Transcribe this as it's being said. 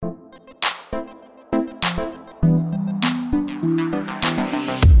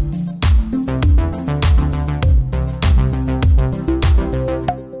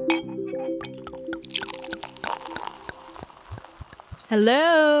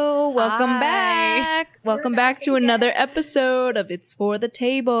Hello, welcome Hi. back. Welcome back to another episode of It's for the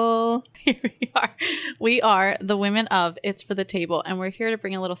Table. Here we are. We are the women of It's for the Table, and we're here to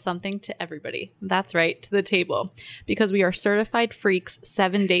bring a little something to everybody. That's right, to the table. Because we are certified freaks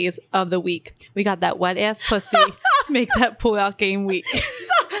 7 days of the week. We got that wet ass pussy. Make that pull out game week.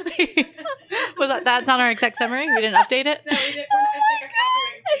 Stop. Was that's on our exec summary? We didn't update it? No, we didn't. It's like a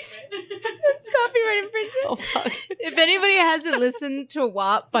copyright infringement. It's copyright infringement. Oh, fuck. If anybody hasn't listened to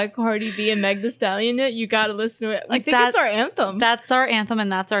WAP by Cardi B and Meg Thee Stallion yet, you gotta listen to it. I think it's our anthem. That's our anthem,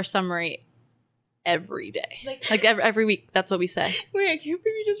 and that's our summary every day. Like every week. That's what we say. Wait, I can't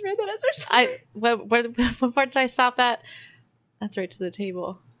believe you just read that as our song. What part did I stop at? That's right, to the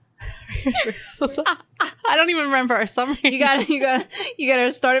table. I don't even remember our summary. You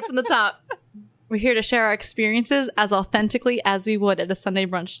gotta start it from the top. We're here to share our experiences as authentically as we would at a Sunday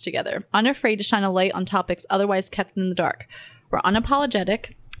brunch together, unafraid to shine a light on topics otherwise kept in the dark. We're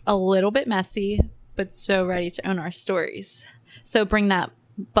unapologetic, a little bit messy, but so ready to own our stories. So bring that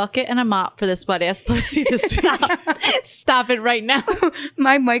bucket and a mop for this wet ass pussy this week. Stop it right now.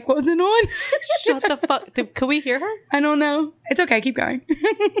 My mic wasn't on. Shut the fuck. Could we hear her? I don't know. It's okay. Keep going.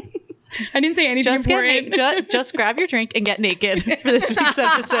 I didn't say anything important. Just grab your drink and get naked for this week's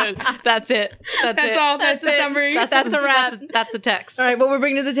episode. That's it. That's it. All. That's the summary. That's a wrap. That's the text. All right, what we're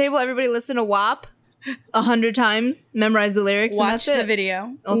bringing to the table, everybody listen to WAP 100 times, memorize the lyrics, and Watch that's the it.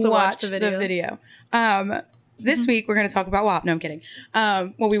 video. Also watch the video. This week we're going to talk about WAP. No, I'm kidding.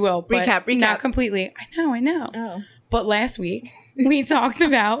 Well, we will. But Recap. Not completely. I know. Oh. But last week we talked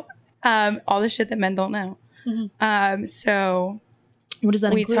about all the shit that men don't know. Mm-hmm. So What does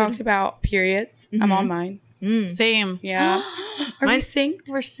that we include? talked about periods. I'm on mine. Same. Yeah. Are we synced?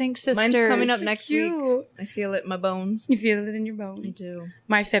 We're sync sisters. Mine's coming up next week. Cute. I feel it in my bones. You feel it in your bones. I do.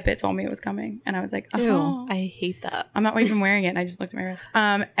 My Fitbit told me it was coming, and I was like, Ew, "Oh, I hate that. I'm not even wearing it." And I just looked at my wrist.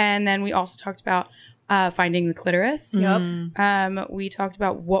 And then we also talked about finding the clitoris. Yep. We talked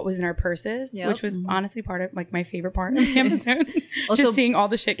about what was in our purses, Yep. which was honestly part of like my favorite part of the episode. Also- just seeing all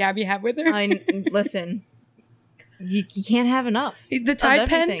the shit Gabby had with her. Listen, you can't have enough. The Tide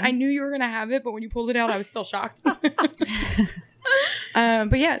pen, everything. I knew you were gonna have it, but when you pulled it out, I was still shocked.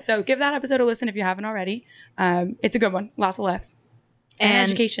 But yeah, so give that episode a listen if you haven't already. It's a good one. Lots of laughs and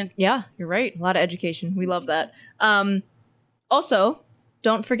education. Yeah, you're right. A lot of education. We love that. Also,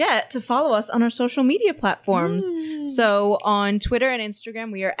 don't forget to follow us on our social media platforms. So on Twitter and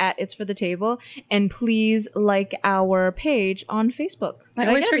Instagram, we are at It's for the Table. And please like our page on Facebook. I Did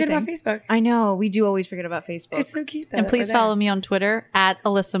always get forget about everything? Facebook. I know. We do always forget about Facebook. It's so cute. And please follow me on Twitter at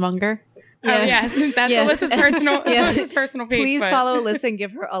Alyssa Munger. Oh yes, that's Yeah. Alyssa's personal. Yeah. Alyssa's personal page. Please but follow Alyssa and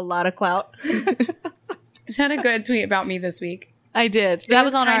give her a lot of clout. She had a good tweet about me this week. I did. That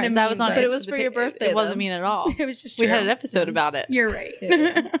was kinda mean, That was on. but it It's was for your birthday, It wasn't though. mean at all. It was just We true. had an episode about it. You're right.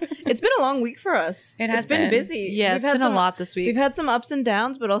 It's been a long week for us. It has It's been been. busy. Yeah, We've it's had been a lot this week. We've had some ups and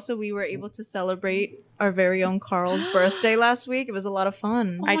downs, but also we were able to celebrate our very own Carl's birthday last week. It was a lot of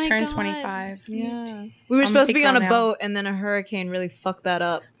fun. I my turned God. 25. Yeah. We were I'm supposed a to be big on a girl now. boat, and then a hurricane really fucked that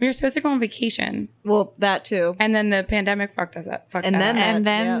up. We were supposed to go on vacation, Well, that too. and then the pandemic fucked us up. And then that up. And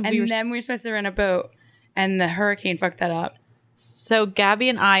then yeah. and we were supposed to rent a boat, and the hurricane fucked that up. So Gabby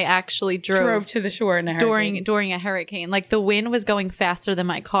and I actually drove to the shore in a hurricane. during a hurricane. Like the wind was going faster than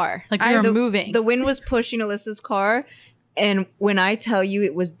my car. Like we were the, moving. The wind was pushing Alyssa's car, and when I tell you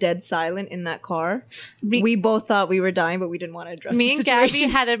it was dead silent in that car, we both thought we were dying, but we didn't want to address Me the and Gabby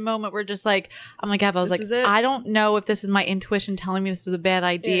situation. had a moment where just like, I'm like, Gabby, I was This like, is it. I don't know if this is my intuition telling me this is a bad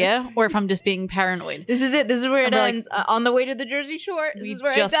idea or if I'm just being paranoid. This is it. This is where it I'll be like, ends. On the way to the Jersey Shore, this We is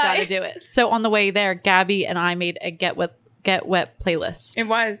where just I die. got to do it. So on the way there, Gabby and I made a get wet playlist. It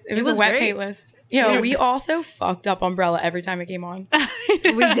was was a wet great. playlist. We also fucked up Umbrella every time it came on. We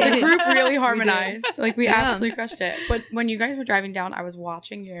The did. group really harmonized. Like we Yeah. absolutely crushed it. But when you guys were driving down, I was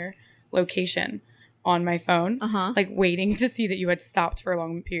watching your location on my phone, like waiting to see that you had stopped for a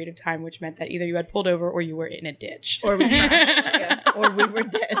long period of time, which meant that either you had pulled over or you were in a ditch. Or we crashed. Yeah. Or we were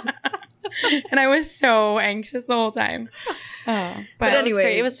dead. And I was so anxious the whole time. But But anyways,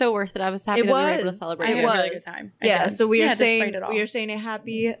 anyway, it was so worth it. I was happy that we were able to celebrate. I It had a was really good time. I Yeah, did. so we are despite saying it all. we are saying a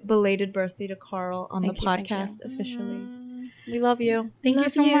happy belated birthday to Carl on Thank the you, thank podcast officially. We love you. Thank you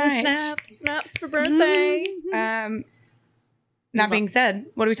so much. Snaps for birthday. That being said,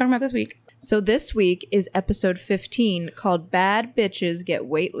 what are we talking about this week? So this week is episode 15 called Bad Bitches Get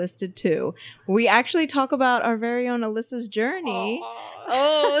Waitlisted Too. We actually talk about our very own Alyssa's journey.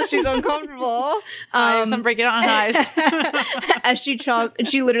 Oh, she's uncomfortable. I'm breaking out on highs. As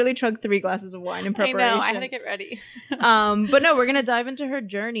she literally chugged 3 glasses of wine in I preparation. know. I had to get ready. But no, we're gonna dive into her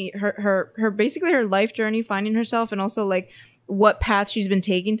journey, her basically her life journey, finding herself, and also like what path she's been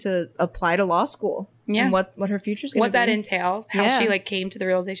taking to apply to law school. Yeah. And what her future's going to be. What that entails. How she like came to the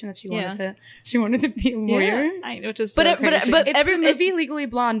realization that she wanted to be a lawyer. Yeah. Which is so crazy. But it's the movie Legally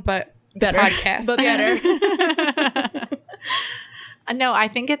Blonde, but better. Podcast. But better. No, I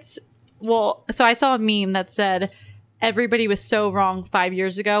think it's, well, so I saw a meme that said everybody was so wrong 5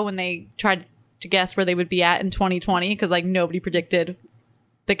 years ago when they tried to guess where they would be at in 2020 because like nobody predicted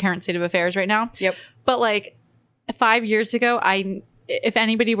the current state of affairs right now. Yep. But like 5 years ago, if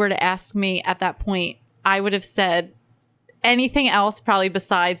anybody were to ask me at that point, I would have said anything else probably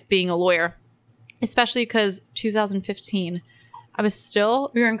besides being a lawyer, especially because 2015,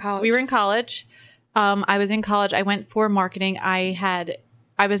 we were in college. I was in college. I went for marketing. I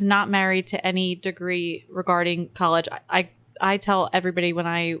was not married to any degree regarding college. I tell everybody when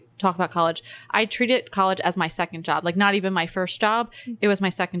I talk about college, I treated college as my second job, like not even my first job. It was my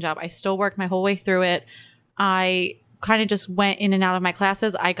second job. I still worked my whole way through it. I kind of just went in and out of my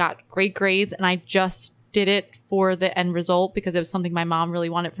classes. I got great grades and I just did it for the end result because it was something my mom really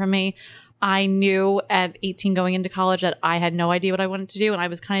wanted from me. I knew at 18 going into college that I had no idea what I wanted to do. And I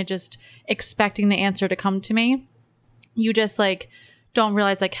was kind of just expecting the answer to come to me. You just like don't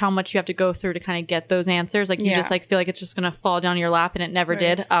realize like how much you have to go through to kind of get those answers. Like you just like feel like it's just going to fall down your lap and it never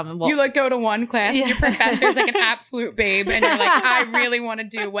did. You like go to one class and your professor's like an absolute babe and you're like, I really want to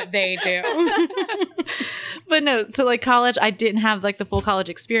do what they do. But no, so like college, I didn't have like the full college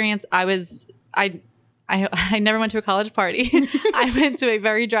experience. I never went to a college party. I went to a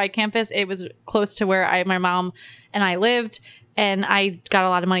very dry campus. It was close to where my mom and I lived, and I got a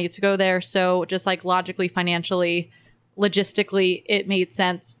lot of money to go there. So just like logically, financially, logistically, it made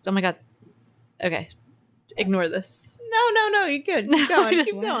sense. Oh my God. Okay. Ignore this. No, you're good. Keep going.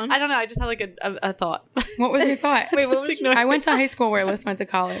 Keep going. I don't know. I just had like a thought. What was your thought? Wait, what was I went to high school where Liz went to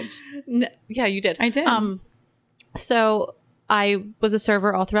college. No, yeah, you did. I did. So I was a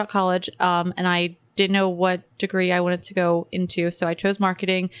server all throughout college, and I didn't know what degree I wanted to go into. So I chose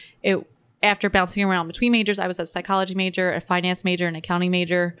marketing. After bouncing around between majors, I was a psychology major, a finance major, an accounting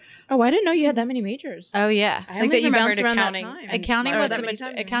major. Oh, I didn't know you had that many majors. Oh, yeah. I like that you bounced around that time.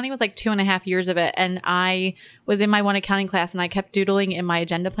 Accounting was like 2.5 years of it. And I was in my one accounting class and I kept doodling in my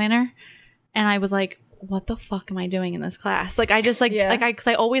agenda planner. And I was like, what the fuck am I doing in this class? Like, I just because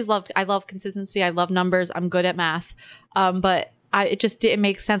I always I love consistency. I love numbers. I'm good at math. But it just didn't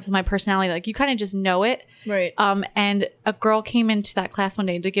make sense with my personality. Like, you kind of just know it. Right. And a girl came into that class one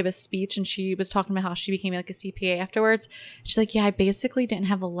day to give a speech, and she was talking about how she became like a CPA afterwards. She's like, yeah, I basically didn't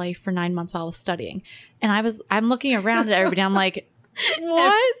have a life for 9 months while I was studying. And I'm looking around at everybody. I'm like,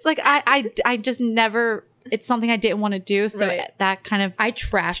 what? Like, I just never, it's something I didn't want to do. So that kind of, I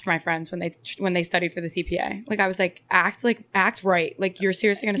trashed my friends when they studied for the CPA. Like, I was like, act right. Like, you're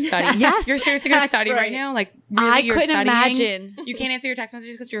seriously going to study. Yes. You're seriously going to study right now. Like, really, I you're couldn't studying. imagine. You can't answer your text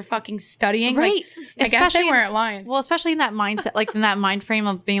messages because you're fucking studying. Right. Like, I guess they weren't lying. Well, especially in that mindset, like in that mind frame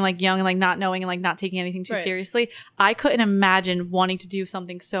of being like young and like not knowing and like not taking anything too seriously. I couldn't imagine wanting to do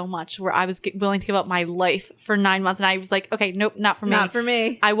something so much where I was willing to give up my life for 9 months. And I was like, okay, nope, not for me. Not for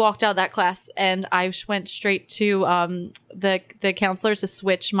me. I walked out of that class and I went straight to the counselors to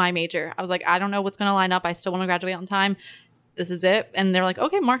switch my major. I was like, I don't know what's going to line up. I still want to graduate on time. This is it. And they're like,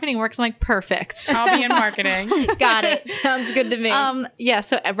 okay, marketing works. I'm like, perfect. I'll be in marketing. Got it. Sounds good to me. Yeah.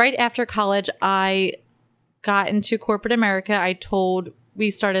 So right after college, I got into corporate America.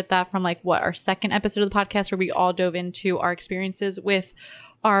 We started that from like our second episode of the podcast where we all dove into our experiences with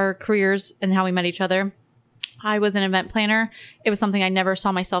our careers and how we met each other. I was an event planner. It was something I never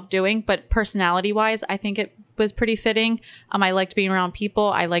saw myself doing, but personality wise, I think it was pretty fitting. I liked being around people.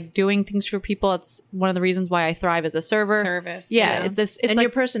 I like doing things for people. It's one of the reasons why I thrive as a server. Service. Yeah. It's and like,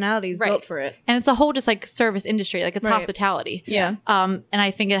 your personality is built for it. And it's a whole just like service industry. Like it's hospitality. Yeah. And I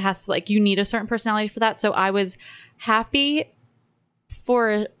think it has to like, you need a certain personality for that. So I was happy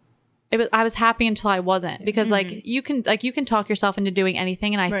I was happy until I wasn't, because like you can talk yourself into doing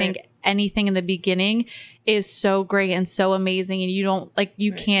anything. And I think anything in the beginning is so great and so amazing. And you don't like,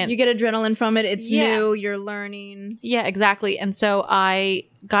 you can't, you get adrenaline from it. It's new. You're learning. Yeah, exactly. And so I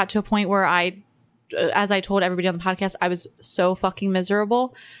got to a point where as I told everybody on the podcast, I was so fucking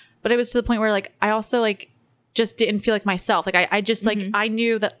miserable, but it was to the point where like, I also like just didn't feel like myself. Like I just like, I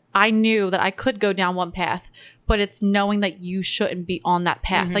knew that I could go down one path, but it's knowing that you shouldn't be on that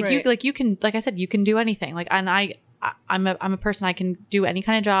path. Like you can, like I said, you can do anything. Like, and I'm a person, I can do any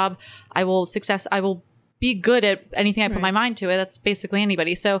kind of job. I will be good at anything I put my mind to it. That's basically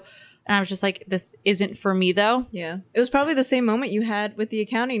anybody. So, and I was just like, this isn't for me though. Yeah. It was probably the same moment you had with the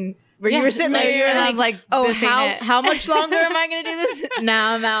accounting where you were sitting there, you're and like, I was like, oh, this ain't it. how much longer am I going to do this?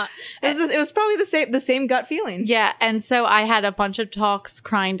 Now I'm out. It was probably the same gut feeling. Yeah. And so I had a bunch of talks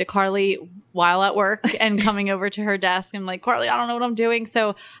crying to Carly while at work and coming over to her desk and like, Carly, I don't know what I'm doing.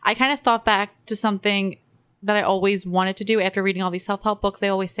 So I kind of thought back to something that I always wanted to do after reading all these self-help books. They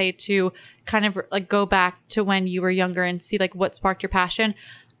always say to kind of like go back to when you were younger and see like what sparked your passion.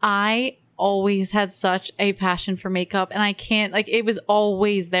 I always had such a passion for makeup, and I can't, like, it was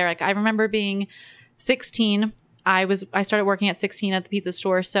always there. Like I remember being 16. I started working at 16 at the pizza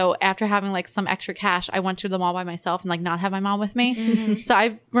store. So after having like some extra cash, I went to the mall by myself and like not have my mom with me. Mm-hmm. So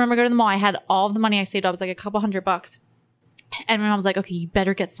I remember going to the mall. I had all of the money I saved up. It was like a couple $100. And my mom was like, okay, you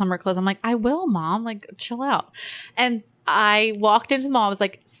better get summer clothes. I'm like, I will, Mom. Like, chill out. And I walked into the mall. I was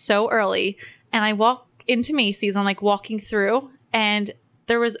like so early. And I walked into Macy's. I'm like walking through. And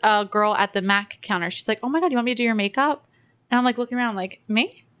there was a girl at the MAC counter. She's like, oh my God, you want me to do your makeup? And I'm like looking around. I'm like,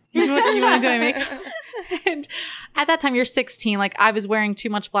 me? You want to do my makeup? And at that time, you're 16. Like, I was wearing too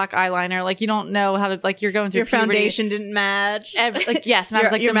much black eyeliner. Like, you don't know how to, like, you're going through your puberty. Foundation didn't match. Like, yes. And I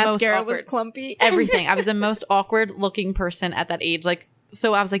was like, your the most mascara awkward. was clumpy. Everything. I was the most awkward looking person at that age. Like,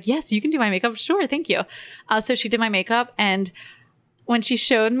 so I was like, yes, you can do my makeup. Sure. Thank you. So she did my makeup. And when she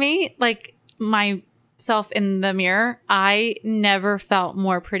showed me, like, myself in the mirror, I never felt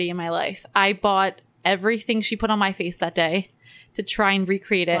more pretty in my life. I bought everything she put on my face that day to try and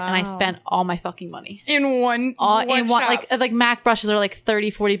recreate it. Wow. And I spent all my fucking money in one shop. like MAC brushes are like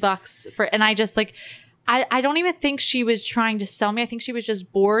 $30-$40 for, and I just like, I don't even think she was trying to sell me. I think she was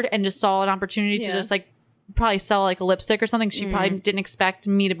just bored and just saw an opportunity to just like probably sell like a lipstick or something. She probably didn't expect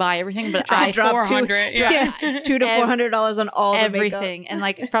me to buy everything, but I dropped $400 $200 to $400 on all everything. And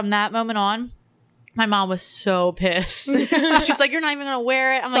like from that moment on, my mom was so pissed. She's like, you're not even gonna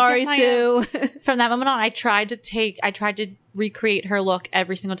wear it. I'm sorry, like, Sue. From that moment on, I tried to recreate her look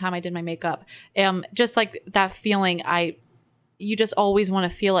every single time I did my makeup. Just like that feeling, you just always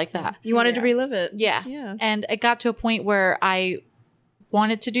want to feel like that. You wanted to relive it. Yeah. And it got to a point where I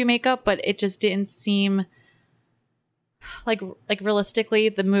wanted to do makeup, but it just didn't seem like realistically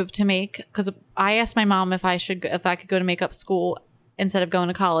the move to make. Because I asked my mom if I could go to makeup school instead of going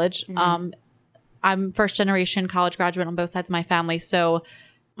to college. Mm-hmm. I'm first generation college graduate on both sides of my family. So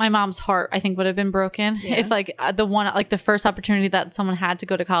my mom's heart, I think, would have been broken if like the first opportunity that someone had to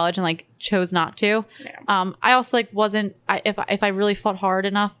go to college and like chose not to. Yeah. I also like if I really fought hard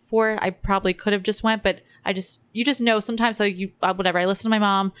enough for it, I probably could have just went, but you just know sometimes. So whatever, I listened to my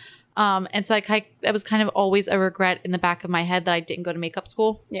mom. And so it was kind of always a regret in the back of my head that I didn't go to makeup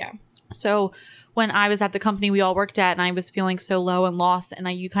school. Yeah. So when I was at the company we all worked at and I was feeling so low and lost, and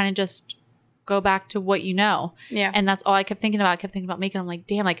you kind of just go back to what you know. Yeah. And that's all I kept thinking about. I kept thinking about making. I'm like,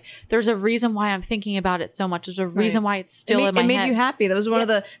 damn, like there's a reason why I'm thinking about it so much. There's a reason why it's still in my head. It made you happy. That was one of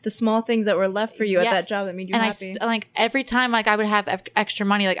the small things that were left for you at that job that made you happy. And like every time like I would have extra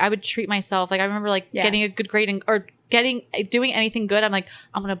money, like I would treat myself. Like I remember like getting a good grade or doing anything good. I'm like,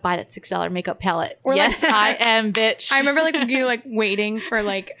 I'm going to buy that $6 makeup palette. Or yes, I am, bitch. I remember like you like waiting for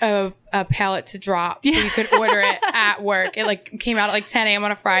like a palette to drop so you could order it at work. It like came out at like 10 a.m.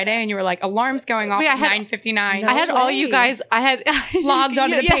 on a Friday and you were like, alarms going off at 9:59. I had all you guys. I had logged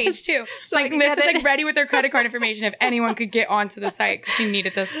onto the page too. So like Miss was like ready with her credit card information if anyone could get onto the site because she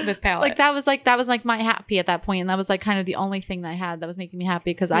needed this palette. Like that was like my happy at that point, and that was like kind of the only thing that I had that was making me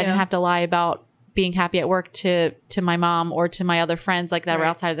happy because I didn't have to lie about being happy at work to my mom or to my other friends like that were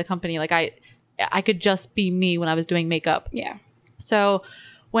outside of the company. Like I could just be me when I was doing makeup. Yeah. So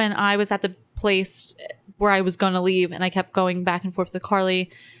when I was at the place where I was going to leave and I kept going back and forth with Carly,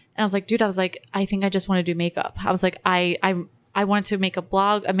 and I was like, dude, I think I just want to do makeup. I was like, I wanted to make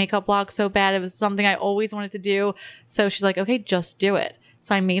a makeup blog so bad. It was something I always wanted to do. So she's like, okay, just do it.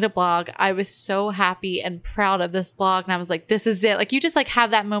 So I made a blog. I was so happy and proud of this blog. And I was like, this is it. Like you just like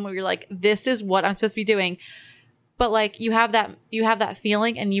have that moment where you're like, this is what I'm supposed to be doing. But like you have that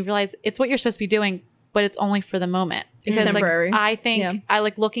feeling and you realize it's what you're supposed to be doing, but it's only for the moment. Because it's temporary. Like, I think I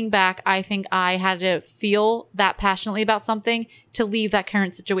like looking back, I think I had to feel that passionately about something to leave that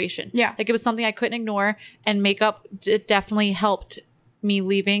current situation. Yeah. Like it was something I couldn't ignore, and makeup definitely helped me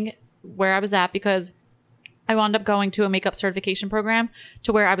leaving where I was at because I wound up going to a makeup certification program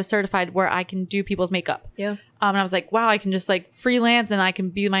to where I was certified where I can do people's makeup. Yeah. And I was like, wow, I can just like freelance and I can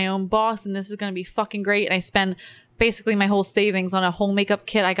be my own boss and this is going to be fucking great. And I spend basically my whole savings on a whole makeup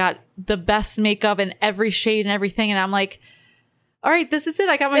kit. I got the best makeup in every shade and everything. And I'm like, all right, this is it.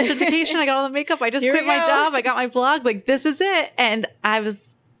 I got my certification. I got all the makeup. I just quit my job. I got my blog. Like, this is it. And I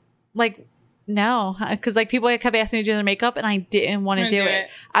was like, no, because like people kept asking me to do their makeup and I didn't want to do it.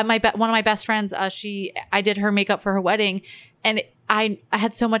 One of my best friends, I did her makeup for her wedding, and I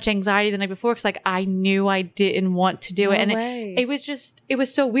had so much anxiety the night before because like I knew I didn't want to do it. And it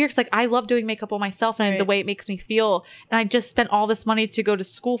was so weird because like I love doing makeup on myself and the way it makes me feel. And I just spent all this money to go to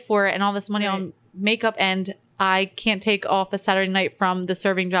school for it and all this money on makeup, and I can't take off a Saturday night from the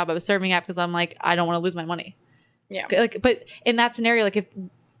serving job I was serving at because I'm like, I don't want to lose my money. Yeah. Like, but in that scenario, like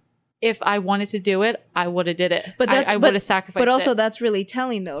if I wanted to do it, I would have did it. But I would have sacrificed it. But also that's really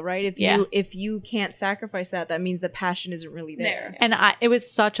telling though, right? If you can't sacrifice that, that means the passion isn't really there. And it was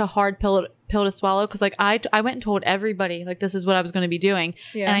such a hard pill to swallow because like I went and told everybody like this is what I was going to be doing.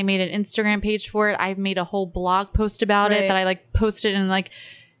 Yeah. And I made an Instagram page for it. I made a whole blog post about it that I like posted, and like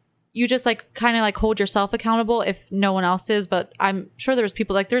you just like kind of like hold yourself accountable if no one else is. But I'm sure there's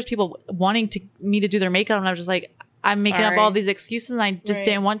people wanting me to do their makeup, and I was just like, I'm making up all these excuses and I just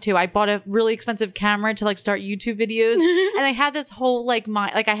didn't want to. I bought a really expensive camera to like start YouTube videos. And I had this whole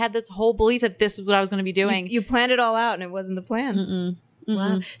I had this whole belief that this is what I was going to be doing. You planned it all out and it wasn't the plan. Mm-mm.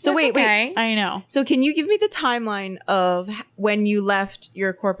 Wow. So wait. I know. So can you give me the timeline of when you left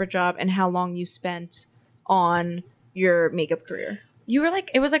your corporate job and how long you spent on your makeup career? You were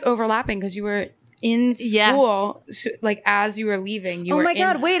like, it was like overlapping because you were in school, like as you were leaving. You were my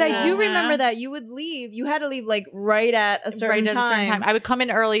God, wait, I do remember that. You would leave. You had to leave like right at a certain time. I would come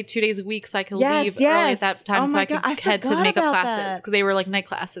in early 2 days a week so I could leave early at that time so I could head to the makeup classes because they were like night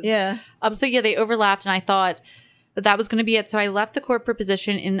classes. Yeah. So yeah, they overlapped and I thought that was going to be it. So I left the corporate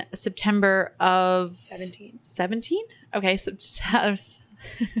position in September of 17? Okay, so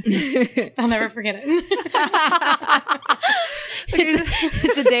I'll never forget it.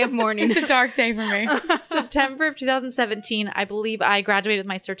 It's a day of mourning. It's a dark day for me. September of 2017, I believe I graduated with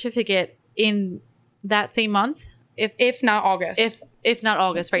my certificate in that same month. If not August. If not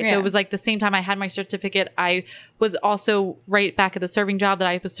August, right? Yeah. So it was like the same time I had my certificate. I was also right back at the serving job that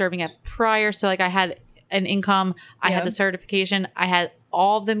I was serving at prior. So like I had an income. I had the certification. I had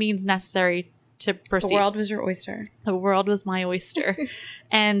all the means necessary to proceed. The world was your oyster. The world was my oyster.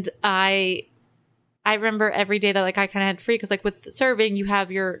 And I remember every day that like I kind of had free because like with serving, you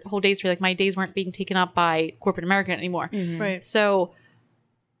have your whole days free. Like my days weren't being taken up by corporate America anymore. Mm-hmm. Right. So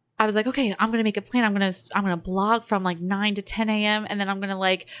I was like, okay, I'm going to make a plan. I'm going to blog from like 9 to 10 a.m. And then I'm going to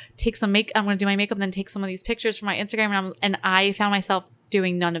like take some I'm going to do my makeup and then take some of these pictures from my Instagram. And I found myself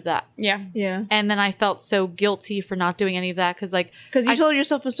doing none of that. Yeah. And then I felt so guilty for not doing any of that because you told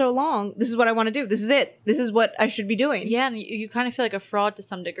yourself for so long, this is what I want to do. This is it. This is what I should be doing. Yeah, and you kind of feel like a fraud to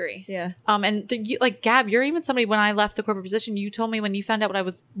some degree. Yeah. And like Gab, you're even somebody when I left the corporate position, you told me when you found out what I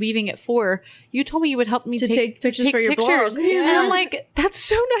was leaving it for, you told me you would help me to take pictures for your blog. Yeah. And I'm like, that's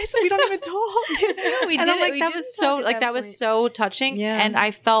so nice. We don't even talk. We did I'm like, that was so like that was so touching. Yeah. And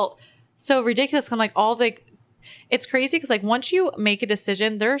I felt so ridiculous. I'm like it's crazy because like once you make a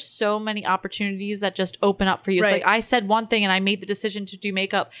decision, there are so many opportunities that just open up for you. Right. So like I said one thing and I made the decision to do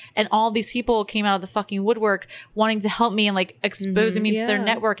makeup and all these people came out of the fucking woodwork wanting to help me and like exposing me to their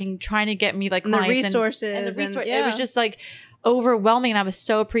network and trying to get me like clients and the resources. And the resources. It was just like overwhelming and I was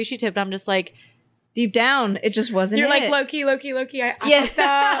so appreciative, but I'm just like deep down, it just wasn't You're it. like, low-key, I fucked up.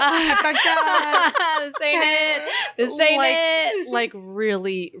 I fucked up. This ain't it. This ain't it. Like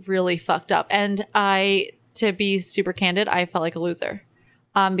really, really fucked up. And to be super candid, I felt like a loser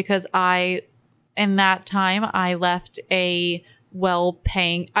because in that time, I left a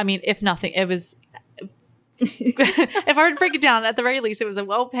well-paying, I mean, if nothing, it was, if I were to break it down, at the very least, it was a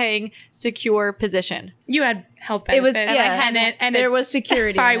well-paying, secure position. You had health benefits. It was, and there was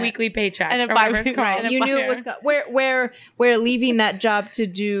security. Bi-weekly paycheck. And a bi-weekly, right. You knew it was, where leaving that job to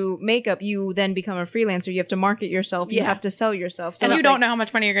do makeup, you then become a freelancer. You have to market yourself. You have to sell yourself. So and you don't know how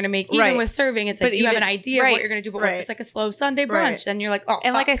much money you're going to make. Even with serving, it's like you have an idea of what you're going to do. But if it's like a slow Sunday brunch, then you're like, oh,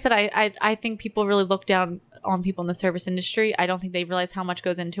 and fuck. Like I said, I think people really look down on people in the service industry. I don't think they realize how much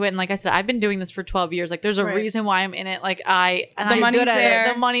goes into it. And like I said, I've been doing this for 12 years. Like there's a reason why I'm in it. Like the money's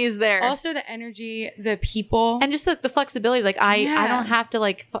there. The money's there. Also the energy, the people. And just the flexibility. Like I don't have to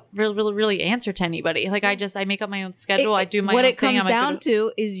like really answer to anybody. Like I make up my own schedule. I do my own thing. What it comes down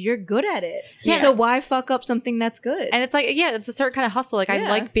to is you're good at it. Yeah. So why fuck up something that's good? And it's like, it's a certain kind of hustle. Like I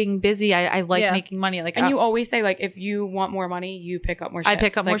like being busy. I like making money. Like, and you always say like, if you want more money, you pick up more shifts. I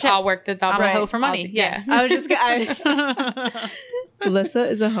pick up more shifts. I'll work the double. I'm a hoe for money. Yes. I was just Alyssa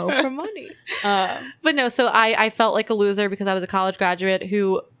is a hoe for money. But no, so I felt like a loser because I was a college graduate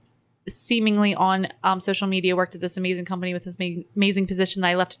who seemingly on social media worked at this amazing company with this amazing position that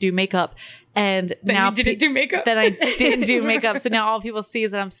I left to do makeup. And then now you didn't do makeup? That I didn't do makeup. So now all people see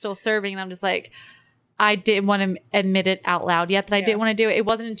is that I'm still serving. And I'm just like, I didn't want to admit it out loud yet that I didn't want to do it. It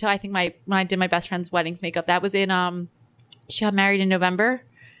wasn't until I think when I did my best friend's wedding's makeup. That was in, she got married in November.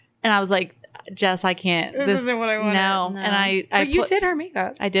 And I was like, Jess, I can't. This isn't what I wanted. No. And but you did her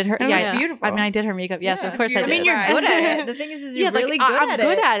makeup. I did her. It was beautiful. I mean, I did her makeup. Yes, of course I did. I mean, you're good at it. The thing is you're really good at it. I'm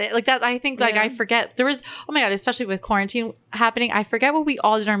good at it. Like that, I think like I forget. There was, oh my God, especially with quarantine happening, I forget what we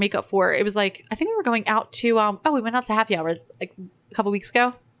all did our makeup for. It was like, I think we were going out to, we went out to happy hour like a couple weeks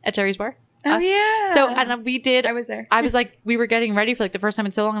ago at Jerry's Bar. Oh, yeah. So, and we did. I was there. I was like, we were getting ready for like the first time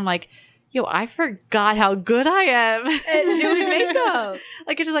in so long. I'm like, yo, I forgot how good I am at doing makeup.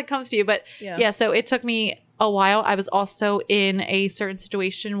 Like it just like comes to you. But yeah, so it took me a while. I was also in a certain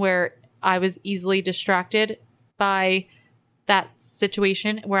situation where I was easily distracted by that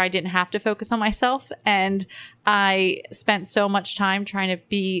situation where I didn't have to focus on myself. And I spent so much time trying to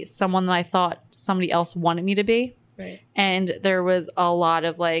be someone that I thought somebody else wanted me to be. Right. And there was a lot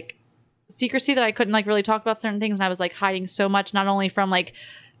of like secrecy that I couldn't like really talk about certain things. And I was like hiding so much, not only from like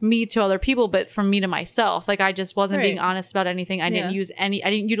me to other people, but from me to myself. Like I just wasn't being honest about anything. I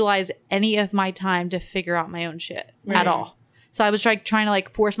didn't utilize any of my time to figure out my own shit at all. So I was like trying to like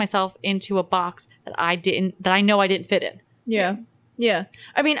force myself into a box that I know I didn't fit in. Yeah. Yeah.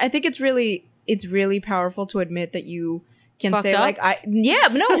 I mean, I think it's really powerful to admit that you can Fucked say up? like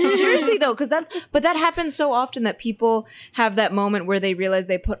no, seriously though, because that happens so often that people have that moment where they realize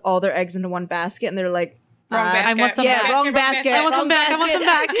they put all their eggs into one basket and they're like, wrong basket. I want some back. Wrong basket. I want some back. I want some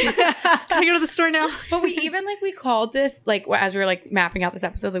back. Can I go to the store now? But we even we called this as we were mapping out this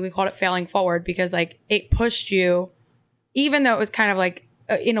episode, we called it failing forward because it pushed you, even though it was kind of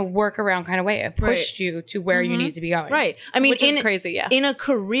in a workaround kind of way, it pushed you to where you need to be going. Right. I mean, which is crazy. Yeah. In a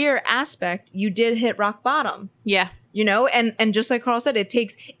career aspect, you did hit rock bottom. Yeah. You know, and just like Carl said, it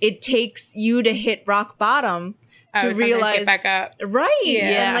takes you to hit rock bottom to realize get back up. Right.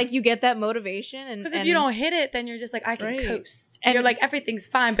 Yeah. And you get that motivation, and because if you don't hit it, then you're just I can coast, and you're like everything's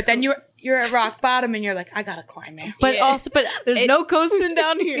fine. But then you're at rock bottom, and you're like, I gotta climb now. But there's no coasting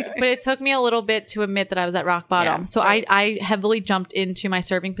down here. But it took me a little bit to admit that I was at rock bottom. So I heavily jumped into my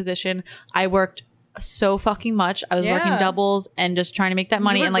serving position. I worked so fucking much. I was working doubles and just trying to make that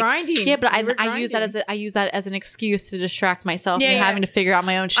money. You were and grinding. Yeah, but I use that as an excuse to distract myself and having to figure out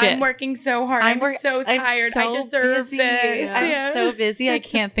my own shit. I'm working so hard. I'm so tired. I deserve this. I'm so busy. I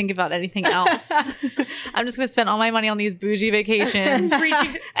can't think about anything else. I'm just gonna spend all my money on these bougie vacations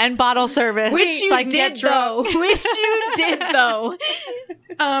and bottle service, which you did though.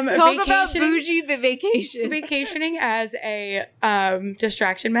 Talk about bougie vacation. Vacationing as a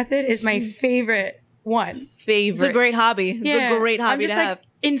distraction method is my favorite one. It's a great hobby. It's a great hobby to have.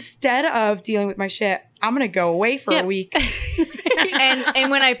 Instead of dealing with my shit, I'm gonna go away for a week. and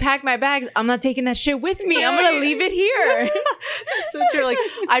when I pack my bags, I'm not taking that shit with me. I'm gonna leave it here. So true.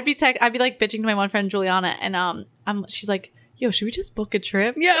 I'd be bitching to my one friend Juliana, and she's like, yo, should we just book a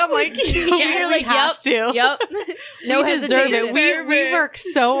trip? Yeah, I'm like, you're like, yep. No, we deserve it. We work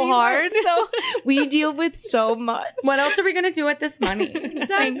so hard. So we deal with so much. What else are we gonna do with this money?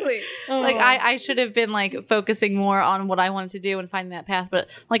 Exactly. I should have been focusing more on what I wanted to do and finding that path. But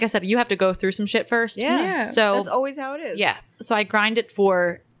like I said, you have to go through some shit first. Yeah. So that's always how it is. Yeah. So I grinded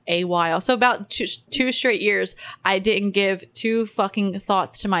for a while. So about two straight years, I didn't give two fucking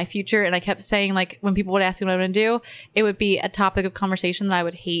thoughts to my future. And I kept saying, when people would ask me what I would do, it would be a topic of conversation that I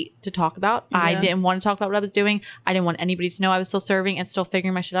would hate to talk about. Yeah. I didn't want to talk about what I was doing. I didn't want anybody to know I was still serving and still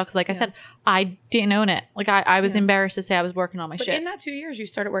figuring my shit out. Because I said, I didn't own it. I was embarrassed to say I was working on my shit. In that 2 years, you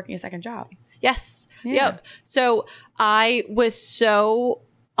started working a second job. Yes. Yeah. Yep. So I was so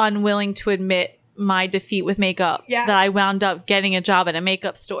unwilling to admit my defeat with makeup that I wound up getting a job at a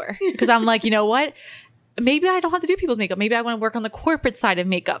makeup store because I'm like, you know what? Maybe I don't have to do people's makeup. Maybe I want to work on the corporate side of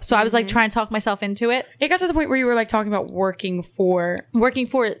makeup. So I was trying to talk myself into it. It got to the point where you were talking about working for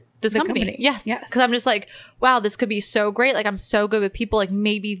this company. Yes. Because I'm just like, wow, this could be so great. I'm so good with people.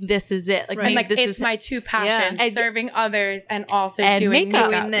 Maybe this is it. It's my two passions, serving others and also doing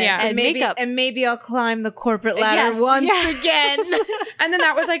this. Yeah. And maybe I'll climb the corporate ladder once again. And then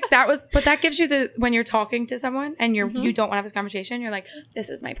but that gives you when you're talking to someone and you don't want to have this conversation, you're like, this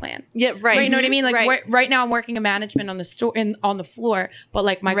is my plan. Yeah, right. You know what I mean? Right now I'm working a management on the store on the floor,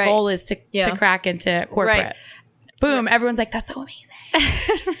 but my goal is to crack into corporate. Right. Boom. Everyone's like, that's so amazing.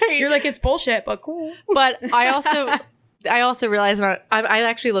 Right. You're like, it's bullshit, but cool. But I also realized, and I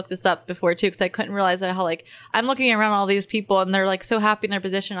actually looked this up before too, because I couldn't realize how I'm looking around all these people and they're so happy in their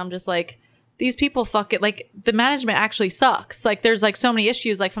position. I'm just like, these people fuck it. The management actually sucks. There's so many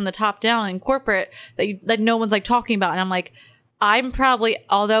issues from the top down in corporate that no one's talking about. And I'm like, I'm probably,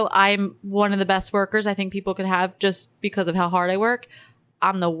 although I'm one of the best workers I think people could have just because of how hard I work,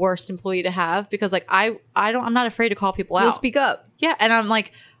 I'm the worst employee to have because I'm not afraid to call people out. You'll speak up. Yeah. And I'm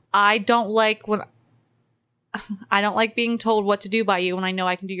like, I don't like being told what to do by you when I know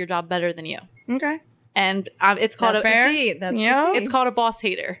I can do your job better than you. Okay. And it's called That's a fair. The tea. That's Yeah. the tea. it's called a boss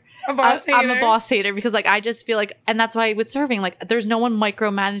hater. A boss hater. I'm a boss hater because like I just feel like, and that's why with serving, like there's no one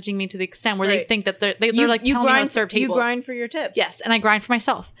micromanaging me to the extent where they Right. think that they're like telling me how to serve tables. You grind for your tips. Yes, and I grind for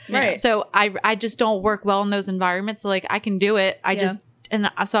myself. Right. So I just don't work well in those environments. So like I can do it.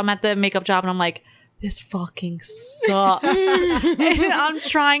 So I'm at the makeup job and I'm like, this fucking sucks. And I'm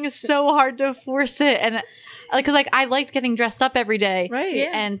trying so hard to force it. And like, cause like I liked getting dressed up every day. Right.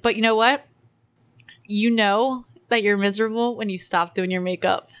 Yeah. But you know what? You know that you're miserable when you stop doing your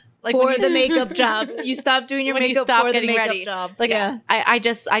makeup. Like For when you- the makeup job. You stop doing your when you makeup stop for the getting makeup ready. job. Like yeah. I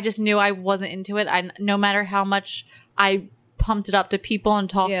just knew I wasn't into it. No matter how much I pumped it up to people and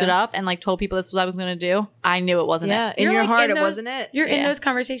talked it up and like told people this is what I was going to do, I knew it wasn't it. In You're, your like, heart, in it those- wasn't it. You're in Yeah. those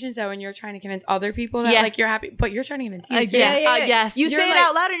conversations though, and you're trying to convince other people that Yeah. like you're happy, but you're trying to convince you too. Yes. You You're say it like-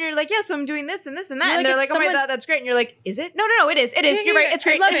 out loud and you're like, yes, I'm doing this and this and that. You're And like, they're if like, oh my someone- God, that's great. And you're like, is it? No, you're Yeah, right. It's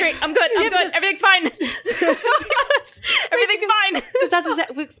great. I love It's it. great. I'm good. I'm good. Everything's fine. Everything's fine. Because that's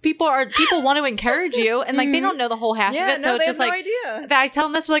exactly, people want to encourage you and like they don't know the whole half of it. So it's they just have like no idea. that I tell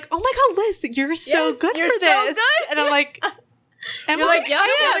them this, they're like, oh my God, Liz, you're so Yes, good you're for so this. good. And I'm like, am You're I? like, yeah,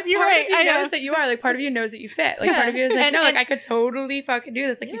 I am. You're Part right. of you I knows am. that you are. Like part of you knows that you fit. Like Yeah. part of you is like, And- no, like and- I could totally fucking do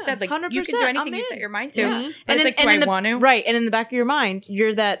this. Like you Yeah, said, like you can do 100%, anything I'm you set in. your mind to. Yeah. But it's like, do I want to? Right. And in the back of your mind,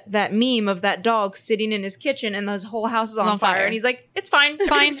 you're that meme of that dog sitting in his kitchen and his whole house is on fire. And he's like, it's fine.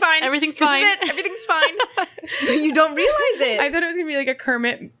 Everything's fine. Everything's This fine. is it. Everything's fine. You don't realize it. I thought it was gonna be like a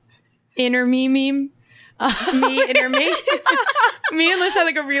Kermit inner me meme. Me inner me. Me and Liz had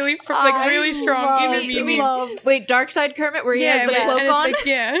like a really really strong inner me meme. Wait, Dark Side Kermit, where he has the and cloak it's on? like,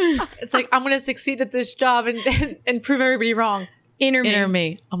 yeah. It's like, I'm going to succeed at this job and prove everybody wrong. Inner me. Inner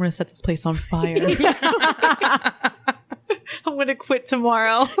me. I'm going to set this place on fire. I'm going to quit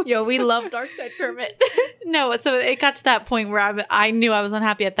tomorrow. Yo, we love Dark Side Kermit. No, so it got to that point where I knew I was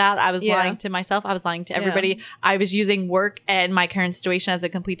unhappy at that. I was Yeah. lying to myself. I was lying to everybody. I was using work and my current situation as a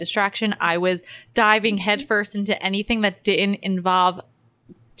complete distraction. I was diving headfirst into anything that didn't involve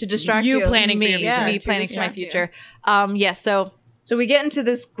To distract You you. planning for your me, future. me To planning for my distract you. future. So we get into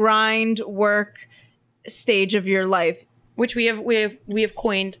this grind work stage of your life. Which we have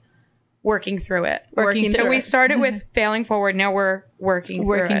coined working through it. Working So through we it. started with failing forward. Now we're working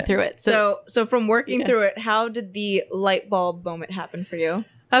through it. So from working through it, how did the light bulb moment happen for you?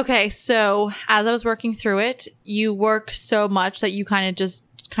 Okay, so as I was working through it, you work so much that you kind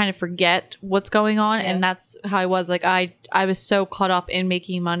of forget what's going on. Yeah. And that's how I was. Like I was so caught up in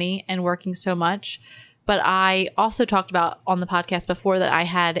making money and working so much. But I also talked about on the podcast before that I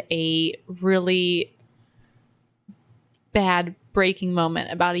had a really bad breaking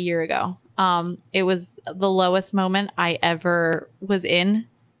moment about a year ago. It was the lowest moment I ever was in.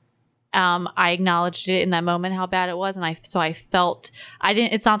 I acknowledged it in that moment how bad it was, and I felt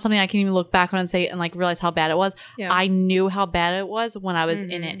it's not something I can even look back on and say and like realize how bad it was. Yeah. I knew how bad it was when I was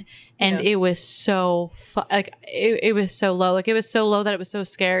in it, and Yeah. it was so it was so low. Like it was so low that it was so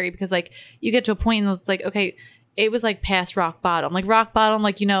scary because like you get to a point and it's like, okay, it was like past rock bottom, like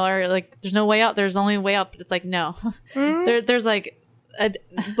or like there's no way up. There's only a way up. It's like no, there's like.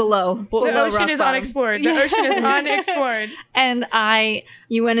 Below The rock ocean is bottom. unexplored. The ocean is unexplored. And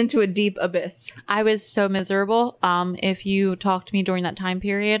You went into a deep abyss. I was so miserable. If you talked to me during that time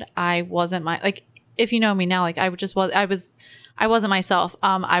period, I wasn't if you know me now, like I wasn't myself.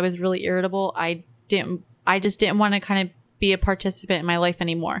 I was really irritable. I just didn't want to kind of be a participant in my life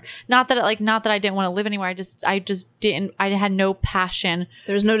anymore. Not that I didn't want to live anymore. I had no passion.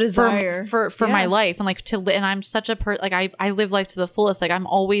 There's no desire for my life and like and I'm such a I live life to the fullest. Like I'm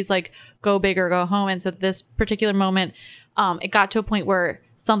always like go big or go home. And so this particular moment, it got to a point where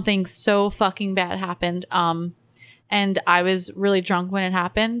something so fucking bad happened. And I was really drunk when it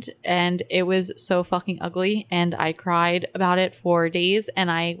happened and it was so fucking ugly. And I cried about it for days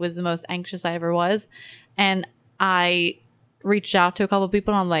and I was the most anxious I ever was. And I reached out to a couple of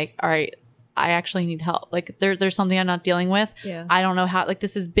people and I'm like, all right, I actually need help. Like there's something I'm not dealing with. Yeah. I don't know how, like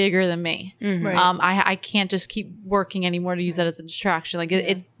this is bigger than me. Right. I can't just keep working anymore to use that as a distraction. Like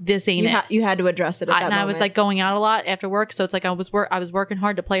this ain't it. You had to address it at that moment. I was like going out a lot after work. So it's like I was working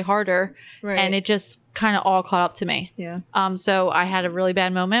hard to play harder Right. and it just kind of all caught up to me. Yeah. So I had a really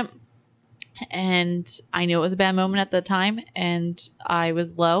bad moment and I knew it was a bad moment at the time and I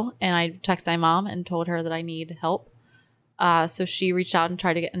was low and I texted my mom and told her that I need help. So she reached out and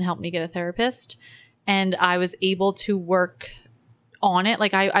tried to help me get a therapist and I was able to work on it.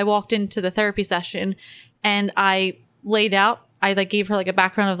 Like I walked into the therapy session and I laid out, I like gave her like a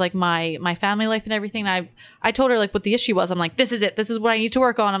background of like my family life and everything. And I told her like what the issue was. I'm like, this is it. This is what I need to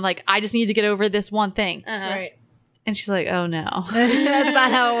work on. I'm like, I just need to get over this one thing. Right. And she's like, oh no. That's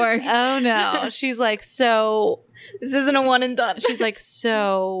not how it works. Oh no. She's like, so This isn't a one and done. she's like,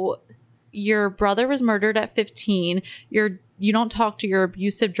 so your brother was murdered at 15. You don't talk to your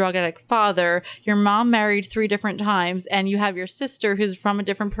abusive drug addict father. Your mom married 3 different times, and you have your sister who's from a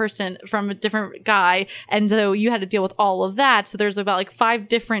different person, from a different guy. And so you had to deal with all of that. So there's about like 5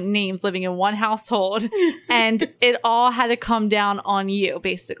 different names living in one household, and it all had to come down on you,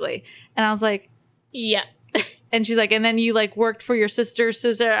 basically. And I was like, Yeah. and she's like, and then you like worked for your sister's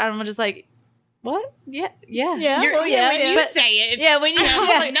sister. And I'm just like, what? Yeah. Yeah. When But- you say it, Yeah, when you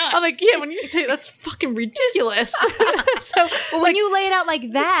I'm like, yeah, when you say that's fucking ridiculous. So well, when you lay it out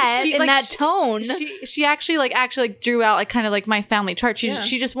like that she- in like, that she- tone, she actually drew out like kind of like my family chart. She Yeah.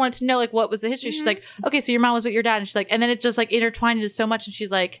 she just wanted to know like what was the history. She's like, okay, so your mom was with your dad, and she's like, and then it just like intertwined into so much, and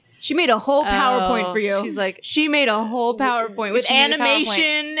she's like, she made a whole PowerPoint oh, for you. She's like, she made a whole PowerPoint with She made a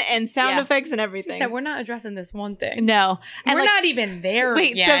animation and sound Yeah. effects and she everything. said, we're not addressing this one thing. no, and We're like, not even there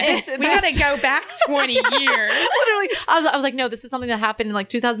Wait, so yet. this- We got to go back 20 years. literally, I was like, no, this is something that happened in like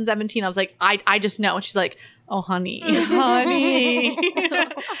 2017. I was like, I just know, and she's like, oh, honey, honey.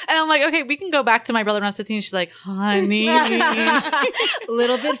 And I'm like, okay, we can go back to my brother when I was 15. She's like, honey. A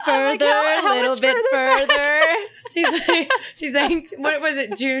little bit further, how little much bit further. She's like, what was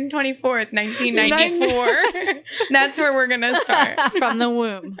it? June 24th, 1994. That's where we're going to start. From the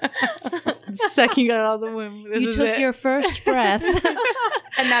womb. Second you got out of the womb. This You is took it. your first breath.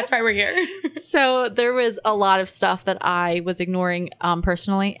 And that's why we're here. So there was a lot of stuff that I was ignoring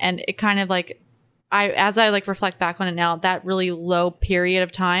personally, and it kind of like as I like reflect back on it now, that really low period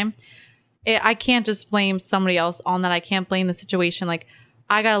of time, I can't just blame somebody else on that. I can't blame the situation. Like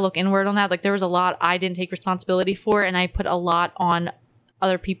I got to look inward on that. Like there was a lot I didn't take responsibility for, and I put a lot on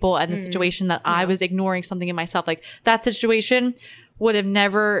other people and the situation that I was ignoring something in myself. Like that situation would have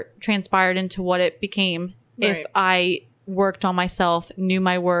never transpired into what it became if Right. I worked on myself, knew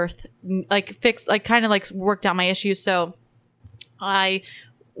my worth, like fixed, like kind of like worked out my issues. So I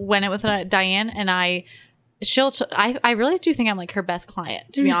went in with Diane, and I really do think I'm like her best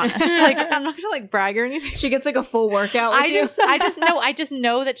client, to be honest. Like I'm not gonna like brag or anything. She gets like a full workout with you. I just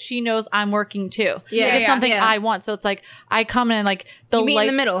know that she knows I'm working too. Yeah, Like, it's yeah, something yeah. I want. So it's like I come in and like You meet in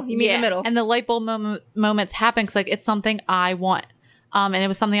the middle. You meet in the middle. and the light bulb moments happen because like it's something I want. And it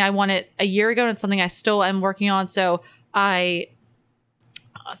was something I wanted a year ago, and it's something I still am working on. So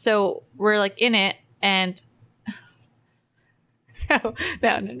we're like in it, and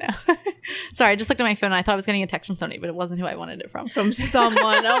no. Sorry, I just looked at my phone and I thought I was getting a text from somebody, but it wasn't who I wanted it from. From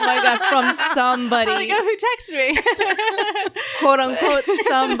someone. Oh my God. From somebody. I was like, oh, who texted me? Quote unquote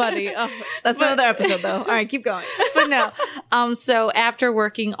somebody. Oh, that's another episode though. All right, keep going. But no. So after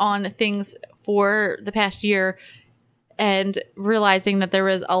working on things for the past year and realizing that there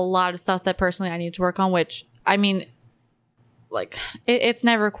was a lot of stuff that personally I needed to work on, which I mean, like it's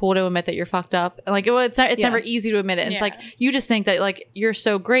never cool to admit that you're fucked up. Like it's never easy to admit it. And It's like you just think that like you're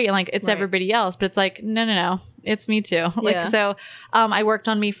so great and like it's Right. everybody else, but it's like no, it's me too. Like Yeah. so, I worked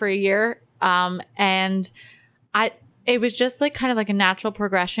on me for a year, and it was just like kind of like a natural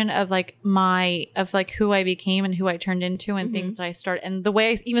progression of like who I became and who I turned into and things that I started, and the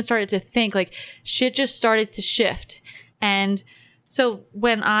way I even started to think, like shit just started to shift. And so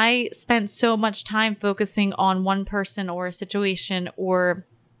when I spent so much time focusing on one person or a situation, or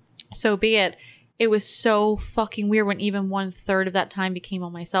so be it, it was so fucking weird when even 1/3 of that time became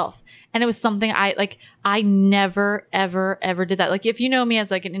on myself. And it was something I never, ever, ever did that. Like if you know me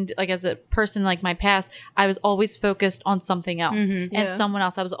as as a person, like my past, I was always focused on something else and someone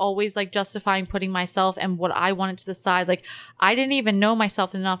else. I was always like justifying putting myself and what I wanted to the side. Like I didn't even know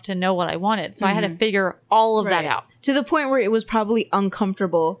myself enough to know what I wanted. So I had to figure all of that out. To the point where it was probably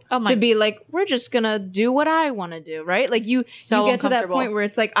uncomfortable to be like, we're just gonna do what I want to do, right? Like you get to that uncomfortable. point where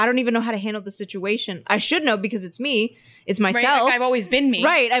it's like, I don't even know how to handle the situation. I should know because it's me, it's myself. Right? Like I've always been me.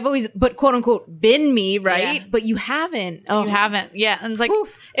 Right. I've always, but quote unquote, been me, right? Yeah. But you haven't. Oh, You haven't. Yeah. And it's like,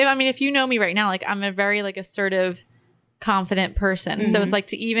 if you know me right now, like I'm a very like assertive, confident person. So it's like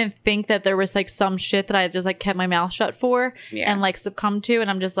to even think that there was like some shit that I just like kept my mouth shut for and like succumbed to. And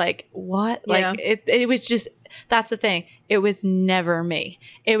I'm just like, what? Yeah. Like it was just, that's the thing. It was never me.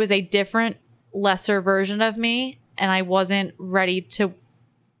 It was a different, lesser version of me. And I wasn't ready to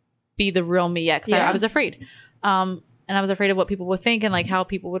be the real me yet. Cause I was afraid. And I was afraid of what people would think and like how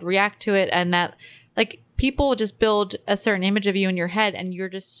people would react to it. And that like people just build a certain image of you in your head, and you're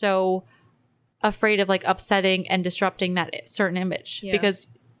just so afraid of like upsetting and disrupting that certain image because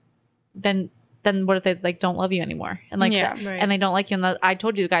then what if they like don't love you anymore and like and they don't like you, and I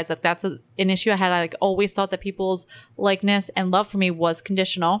told you guys that that's an issue I had. I like always thought that people's likeness and love for me was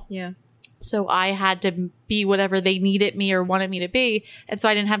conditional. So I had to be whatever they needed me or wanted me to be. And so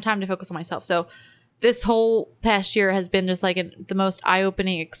I didn't have time to focus on myself. So this whole past year has been just like the most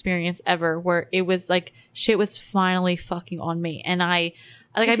eye-opening experience ever, where it was like shit was finally fucking on me. And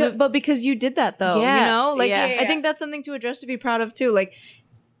but because you did that though, Yeah, you know, like yeah. I think that's something to address, to be proud of too. Like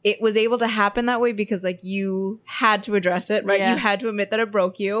it was able to happen that way because like you had to address it, right? Yeah. You had to admit that it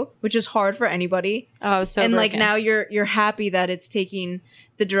broke you, which is hard for anybody. Oh, I was so and like broken. now you're happy that it's taking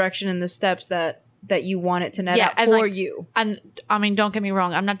the direction and the steps that you want it to net out and for like, you. And I mean, don't get me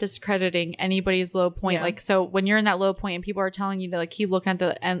wrong, I'm not discrediting anybody's low point. Yeah. Like, so when you're in that low point and people are telling you to like keep looking at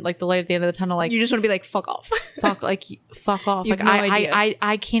the end, like the light at the end of the tunnel, like You just want to be like, fuck off. fuck off. You Like have no idea.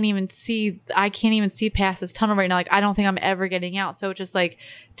 I can't even see past this tunnel right now. Like I don't think I'm ever getting out. So just like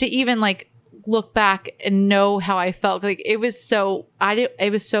to even like look back and know how I felt, like it was so bad.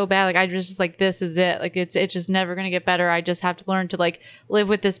 Like I was just like, this is it. Like it's just never gonna get better. I just have to learn to like live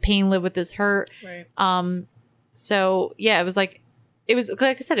with this pain, live with this hurt. Right. So yeah, it was like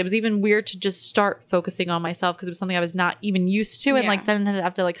I said, it was even weird to just start focusing on myself because it was something I was not even used to. And like then I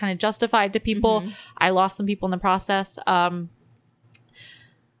have to like kind of justify it to people. I lost some people in the process.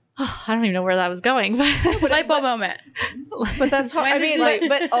 I don't even know where that was going, but Light bulb moment. But that's hard. I When mean, did like, you-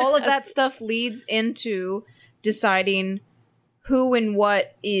 but all of that stuff leads into deciding who and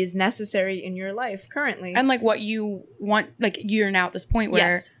what is necessary in your life currently. And like what you want, like you're now at this point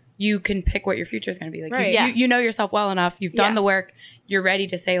where Yes. you can pick what your future is going to be. Like Right. you, Yeah. you know yourself well enough. You've done Yeah. the work. You're ready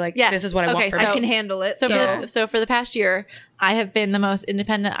to say like, Yes. this is what I Okay, want for so- me. I can handle it. So for the past year, I have been the most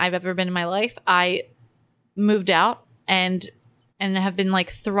independent I've ever been in my life. I moved out and have been like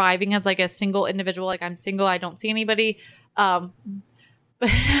thriving as like a single individual. Like I'm single. I don't see anybody. But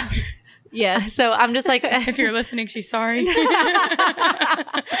yeah. so I'm just like, If you're listening, she's sorry.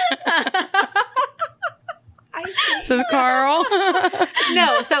 This is Carl.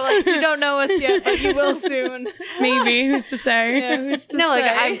 no. So like, You don't know us yet, but you will soon. Maybe. Who's to say? Yeah, who's to no, like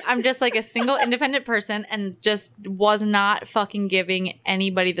say? I'm just like a single independent person and just was not fucking giving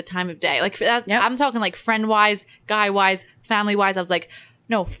anybody the time of day. Like that, Yep. I'm talking like friend wise, guy wise, family wise. I was like,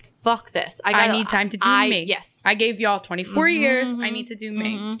 no, fuck this. I need time to do me. Yes. I gave y'all 24 years. I need to do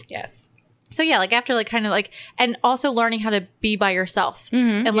me. Mhm. Yes. So yeah, like after like kind of like, and also learning how to be by yourself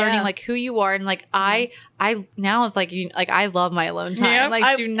Mhm. and learning Yeah. like who you are. And like, I now it's like, I love my alone time. Yep.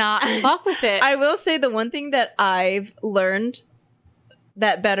 Like do not fuck with it. I will say the one thing that I've learned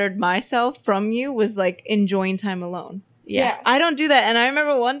that bettered myself from you was like enjoying time alone. yeah. I don't do that. And I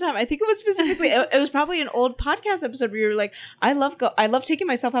remember one time, I think it was specifically, it was probably an old podcast episode where you were like, I love taking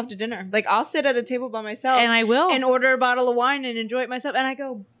myself out to dinner. Like I'll sit at a table by myself And I will. and order a bottle of wine and enjoy it myself. And I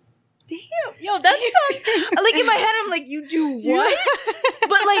go, damn, yo, that sounds like in my head, I'm like, you do what?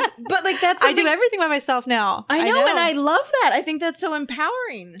 but like that's I something do everything by myself now. I know, and I love that. I think that's so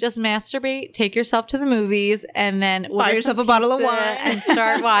empowering. Just masturbate, take yourself to the movies, and then Buy order yourself some a bottle of pizza wine. and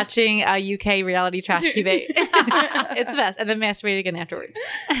start watching UK reality trash TV. It's the best, and then masturbate again afterwards.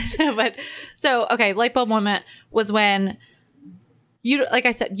 But so okay, light bulb moment was when you, like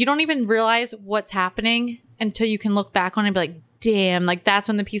I said, you don't even realize what's happening until you can look back on it and be like, damn, like that's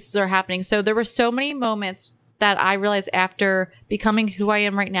when the pieces are happening. So there were so many moments that I realized after becoming who I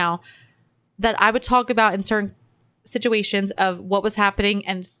am right now that I would talk about in certain situations of what was happening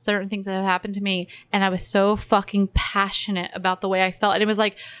and certain things that have happened to me. And I was so fucking passionate about the way I felt. And it was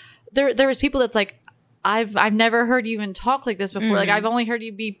like, there was people that's like, I've never heard you even talk like this before. Like I've only heard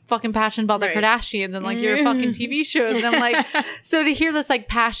you be fucking passionate about the Right. Kardashians and like your fucking TV shows. And I'm like, so to hear this like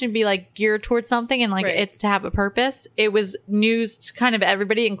passion be like geared towards something and like Right. it to have a purpose, it was news to kind of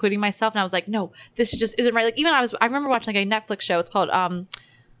everybody, including myself. And I was like, no, this just isn't right. Like even I remember watching like a Netflix show. It's called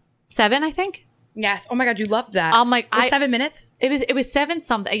 7, I think. Yes. Oh my God, you loved that. I'm like, The 7 minutes. it was 7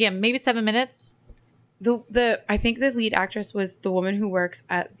 something. Again, maybe 7 minutes. I think the lead actress was the woman who works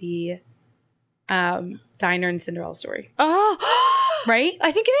at the diner in Cinderella Story. Oh, Right?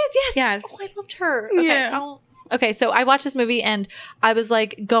 I think it is. Yes. Yes. Oh, I loved her. Okay. Yeah. Okay. So I watched this movie and I was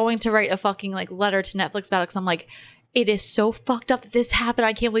like going to write a fucking like letter to Netflix about it because I'm like, it is so fucked up that this happened.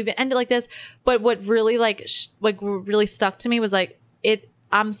 I can't believe it ended like this. But what really like really stuck to me was like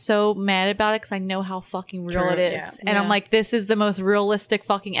I'm so mad about it because I know how fucking real True, it is. yeah. And I'm like, this is the most realistic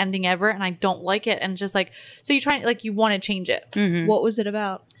fucking ending ever. And I don't like it. And it's just like, so you want to change it. Mm-hmm. What was it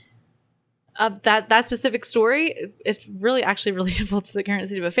about? That specific story, it's really actually relatable to the current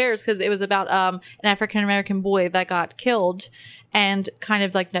state of affairs because it was about an African-American boy that got killed and kind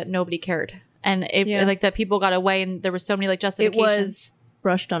of like that nobody cared. And it Yeah. like that people got away and there was so many like It justifications. was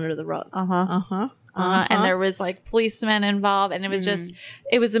brushed under the rug. Uh-huh. Uh-huh. and there was like policemen involved, and it was just,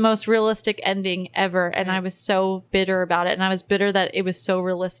 it was the most realistic ending ever. And I was so bitter about it. And I was bitter that it was so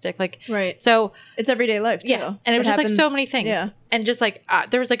realistic. Like, so it's everyday life too. Yeah. And it was just like so many things. Yeah. And just like,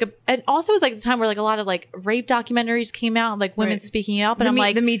 there was like and also it was like the time where like a lot of like rape documentaries came out, like women speaking up. And I'm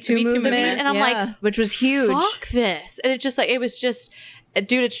like, the Me Too movement. And I'm like, which was huge. Fuck this. And it just like, it was just,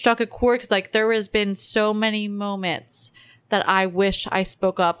 dude, it struck a chord. Cause like there has been so many moments that I wish I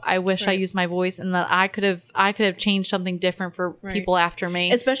spoke up. I wish I used my voice, and that I could have changed something different for people after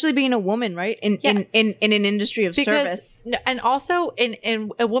me. Especially being a woman, right? In an industry of service. And also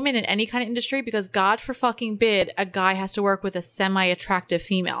in a woman in any kind of industry, because God for fucking bid, a guy has to work with a semi-attractive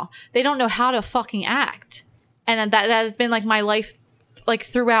female. They don't know how to fucking act. And that has been like my life like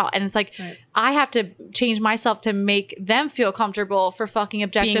throughout, and it's like I have to change myself to make them feel comfortable for fucking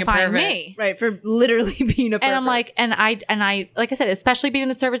objectifying me, right? For literally being a pervert. And I'm like, and I like I said, especially being in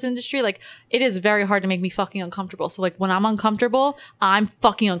the service industry, like it is very hard to make me fucking uncomfortable. So like when I'm uncomfortable, I'm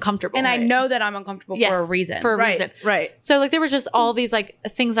fucking uncomfortable, and I know that I'm uncomfortable for a reason. Right. So like there was just all these like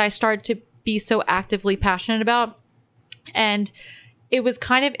things I started to be so actively passionate about, and it was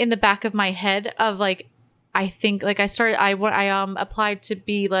kind of in the back of my head of like, I think like I applied to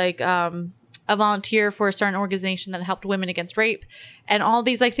be like a volunteer for a certain organization that helped women against rape, and all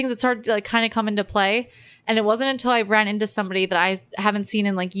these like things that started to like kind of come into play. And it wasn't until I ran into somebody that I haven't seen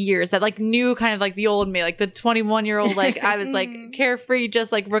in like years that like knew kind of like the old me, like the 21-year-old, like I was like carefree,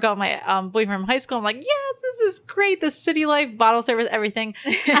 just like work out my boyfriend from high school. I'm like, yes, this is great. The city life, bottle service, everything.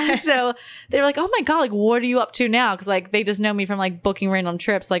 And so they were like, oh my God, like what are you up to now? Because like they just know me from like booking random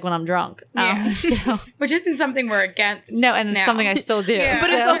trips, like when I'm drunk. So. Which isn't something we're against. No, and it's something I still do.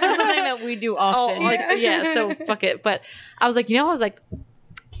 But it's also something that we do often. So fuck it. But I was like,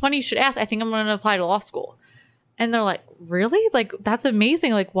 funny you should ask. I think I'm going to apply to law school. And they're like, really? Like, that's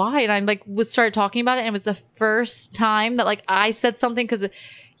amazing. Like, why? And I like started talking about it. And it was the first time that like I said something, because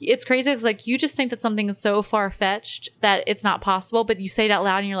it's crazy. Because like you just think that something is so far fetched that it's not possible, but you say it out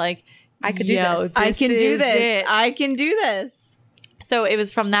loud and you're like, I could do this. I can do this. I can do this. So it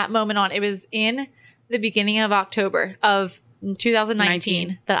was from that moment on. It was in the beginning of October of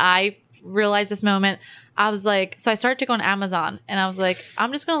 2019 that I realized this moment. I was like, so I started to go on Amazon, and I was like,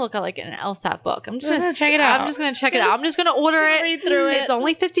 I'm just going to look at like an LSAT book. I'm just going to check it out. I'm just going to check it out. I'm just going to order it. Read through it. It's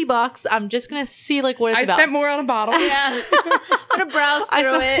only $50. I'm just going to see like what it's about. I spent more on a bottle. Yeah. I'm going to browse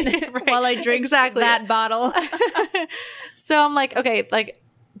through it while I drink that bottle. So I'm like, okay, like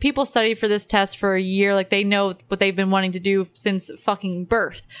people study for this test for a year. Like they know what they've been wanting to do since fucking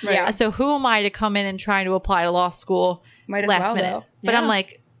birth. Right. Yeah. So who am I to come in and try to apply to law school last minute? Though. But I'm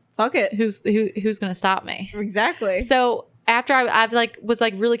like, fuck it. Who's gonna stop me? Exactly. So after I've like was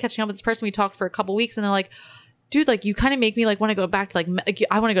like really catching up with this person, we talked for a couple weeks, and they're like, dude, like you kind of make me like want to go back to like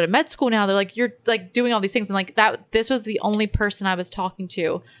I want to go to med school now. They're like, you're like doing all these things, and like this was the only person I was talking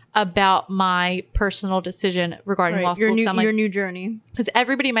to about my personal decition regarding law school. Your new journey. Because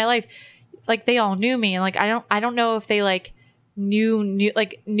everybody in my life, like they all knew me, and like I don't know if they like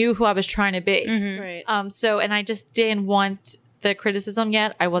knew who I was trying to be. Mm-hmm. Right. So and I just didn't want the criticism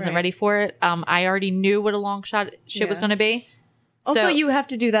yet. I wasn't ready for it. I already knew what a long shot shit was going to be. Also, you have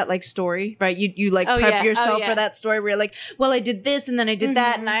to do that like story, right? You like prep yourself for that story where you're like, well, I did this and then I did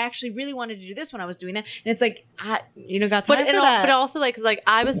that, and I actually really wanted to do this when I was doing that. And it's like, got time for that. But also like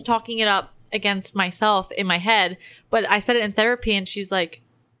I was talking it up against myself in my head, but I said it in therapy, and she's like,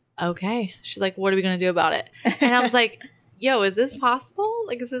 okay. She's like, what are we going to do about it? And I was like, yo, is this possible?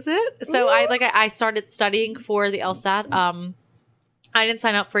 Like, is this it? So I started studying for the LSAT. I didn't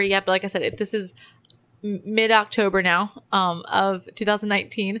sign up for it yet, but like I said, this is mid-October now of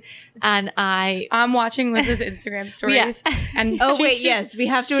 2019, and I'm watching Liz's Instagram stories. And we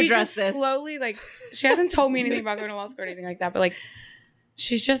have to address this. Slowly, like she hasn't told me anything about going to law school or anything like that, but like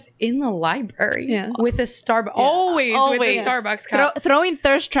she's just in the library with a Starbucks, always with a Starbucks cup, throwing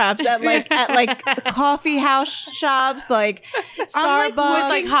thirst traps at like coffee house shops, like Starbucks with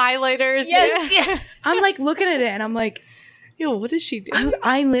like highlighters. Yes, I'm like looking at it, and I'm like, yo, what does she do?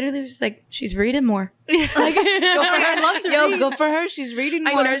 I literally was just like, she's reading more. Like, go for her. She's reading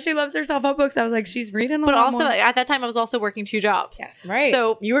more. I know she loves her self-help books. I was like, she's reading a lot also, more. at that time, I was also working 2 jobs. Yes. Right.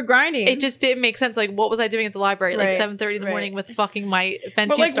 So you were grinding. It just didn't make sense. Like, what was I doing at the library? Like 7:30 in the morning with fucking my Fenty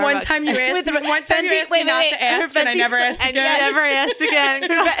But like Starbucks. one time you asked me not to ask, and I never asked again. And you never asked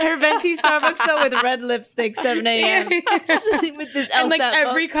again. Her Venti Starbucks though with red lipstick, 7 a.m. with this and like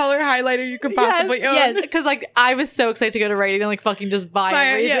every color highlighter you could possibly own. Yes, because like I was so excited to go to writing and like fucking just buy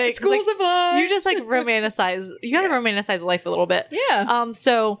everything. Yeah, schools of law. You just like romanticize. You gotta romanticize life a little bit. Yeah.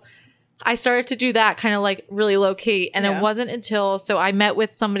 So I started to do that kind of like really low key. And it wasn't until, so I met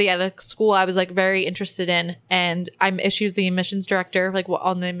with somebody at a school I was like very interested in. And she was the admissions director, like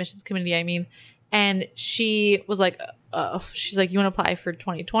on the admissions committee, I mean. And she was like, she's like, you want to apply for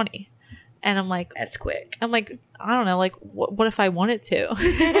 2020? And I'm like, that's quick. I'm like, I don't know, like, what if I wanted to?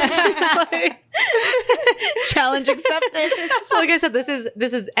 Like, challenge accepted. So like I said, this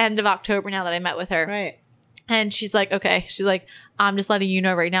is end of October now that I met with her. Right. And she's like, okay. She's like, I'm just letting you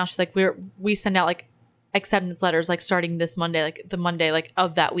know right now. She's like, we send out like acceptance letters like starting this Monday, like the Monday like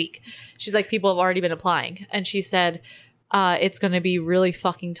of that week. She's like, people have already been applying. And she said, it's going to be really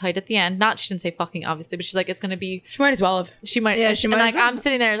fucking tight at the end. She didn't say fucking obviously, but she's like, it's going to be. She might as well have. She might. Yeah, she might. And like, I'm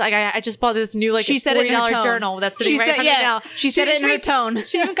sitting there, like, I just bought this new like she said it in her $40 tone. journal that's sitting right in front of me now. She said it in her tone.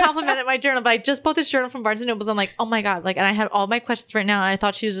 She even complimented my journal, but I just bought this journal from Barnes & Noble. I'm like, oh my God. Like, and I had all my questions right now. And I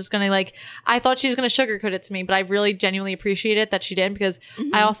thought she was just going to like, I thought she was going to sugarcoat it to me, but I really genuinely appreciate it that she did, because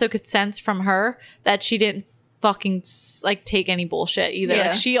I also could sense from her that she didn't fucking like take any bullshit either.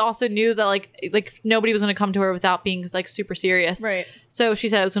 Like, she also knew that like nobody was going to come to her without being like super serious. Right. So she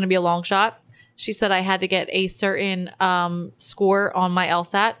said it was going to be a long shot. She said I had to get a certain score on my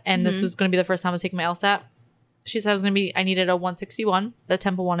LSAT, and this was going to be the first time I was taking my LSAT. She said I needed a 161 that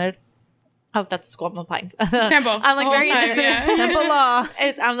Temple wanted. Oh, that's the school I'm applying. Temple. I'm like very interested. Yeah. Temple Law.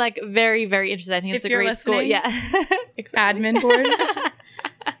 I'm like very, very interested. I think it's a great school. Yeah. Admin board.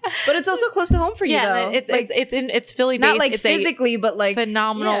 But it's also close to home for you, though. It's Philly based. Not like it's physically, but like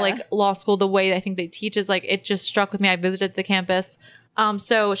phenomenal like law school. The way I think they teach is like, it just struck with me. I visited the campus.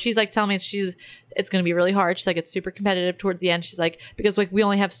 So she's like telling me it's going to be really hard. She's like, it's super competitive towards the end. She's like, because like we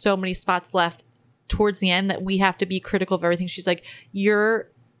only have so many spots left towards the end that we have to be critical of everything. She's like, your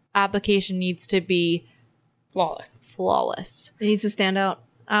application needs to be flawless. It needs to stand out.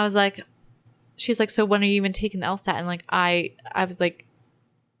 I was like, she's like, so when are you even taking the LSAT? And like, I was like,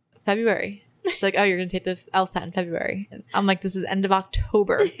 February. She's like, oh, you're going to take the LSAT in February. And I'm like, this is end of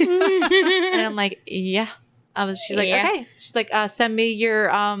October. And I'm like, yeah. She's like, okay. She's like, send me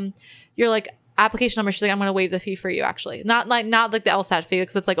your like application number. She's like, I'm going to waive the fee for you, actually. Not like the LSAT fee,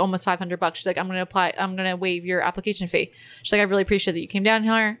 because it's like almost $500. She's like, I'm going to waive your application fee. She's like, I really appreciate that you came down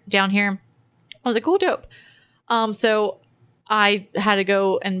here. I was like, cool, dope. So I had to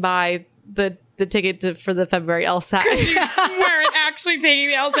go and buy the ticket for the February LSAT. You weren't actually taking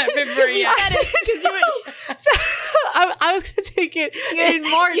the LSAT February yet. I was going to take it in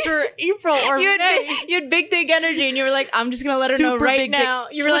March or April or May. You had big dick energy, and you were like, I'm just going to let her know right now.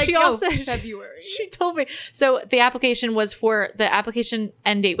 You were like, February. She told me. So the application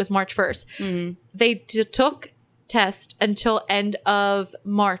end date was March 1st. Mm-hmm. They took test until end of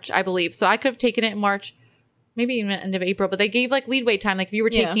March, I believe. So I could have taken it in March, maybe even end of April, but they gave like lead wait time. Like if you were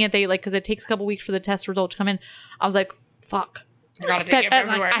taking it, they like, because it takes a couple weeks for the test result to come in. I was like, fuck. I gotta take it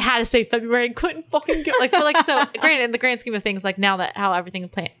February. Like, I had to say February and couldn't fucking get like, so granted, in the grand scheme of things, like now that how everything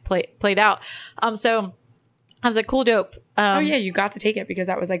played out. So I was like, cool, dope. Oh yeah, you got to take it because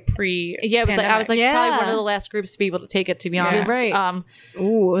that was like pre. Yeah, it was like I was like probably one of the last groups to be able to take it, to be honest. Right.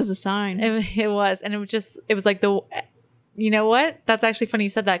 Ooh, it was a sign. It was, and it was like the. You know what? That's actually funny you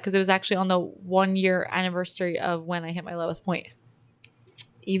said that, because it was actually on the 1 year anniversary of when I hit my lowest point.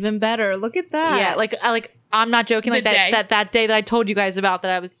 Even better. Look at that. Yeah, like I'm not joking. Like that day that I told you guys about that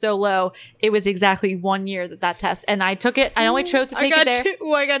I was so low, it was exactly 1 year that test, and I took it. I only chose to take it there.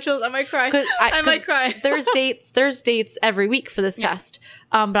 I got chills. I might cry. I might cry. There's dates every week for this test.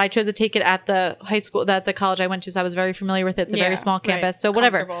 But I chose to take it at the high school, the college I went to, so I was very familiar with it. It's a very small campus, so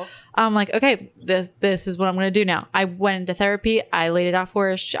whatever. I'm like, okay, this is what I'm going to do now. I went into therapy. I laid it out for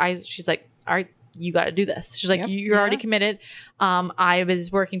her. She's like, all right, you got to do this. She's like, you're already committed. I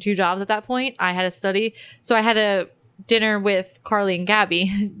was working 2 jobs at that point. I had to study, so I had a dinner with Carly and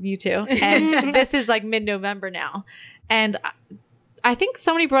Gabby, you two, and this is like mid-November now, and I think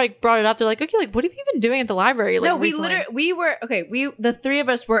somebody brought it up. They're like, okay, like, what have you been doing at the library? Like, no, the three of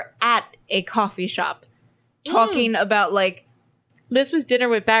us were at a coffee shop talking about like. This was dinner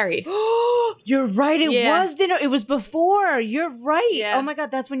with Barry. You're right. It was dinner. It was before. You're right. Yeah. Oh my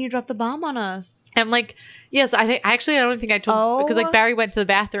God. That's when you dropped the bomb on us. I'm like, yes, I don't think I told, because like Barry went to the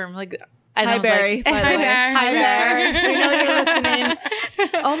bathroom. Like, and hi, Barry. By the way. Hi, Barry. We know you're listening.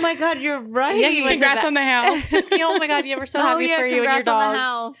 Oh my God, you're right. Yeah, congrats on the house. Oh my God, yeah, we're so happy for you and your dogs. Congrats on the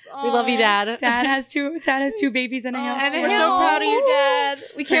house. We love you, Dad. Dad has two babies and a house. And we're so proud of you, Dad.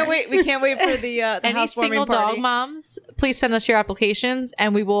 We can't wait. We can't wait for the any housewarming single party. dog moms, please send us your applications,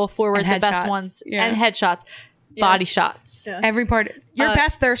 and we will forward the best ones and headshots. body shots. Yeah. Every part. Your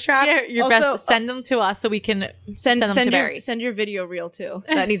best thirst trap. Your Also, best. Send them to us so we can Send them to Barry. your video reel too.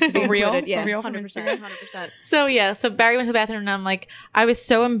 That needs to be A reel? included. Yeah, A reel from 100%. 100%. So Barry went to the bathroom and I'm like, I was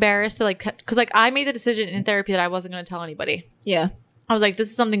so embarrassed to like, because like I made the decision in therapy that I wasn't going to tell anybody. Yeah. I was like, this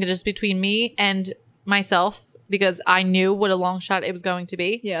is something just between me and myself because I knew what a long shot it was going to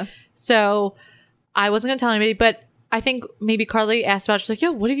be. Yeah. So I wasn't going to tell anybody, but I think maybe Carly asked about it. She's like,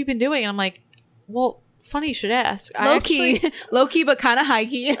 yo, what have you been doing? And I'm like, well, funny you should ask. Low key, but kind of high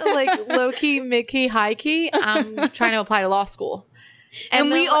key. Like low key, mid key, high key. I'm trying to apply to law school.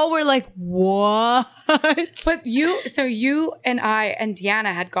 And we all were like, what? But you and I and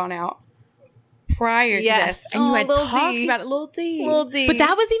Deanna had gone out prior to this, and you had Lil talked D. about it, Lil D. Lil D. But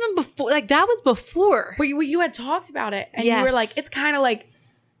that was even before, like that was before. But you had talked about it, and you were Yes. like, it's kind of like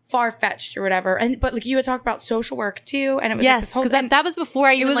far-fetched or whatever. But like you had talked about social work too, and it was like, Yes, this whole because thing. that was before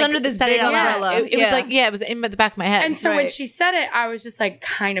I even was like, under this set big it up. umbrella. It was like, it was in the back of my head. And so when Right. she said it, I was just like,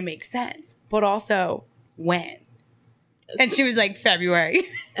 kind of makes sense, but also when. And she was like, February.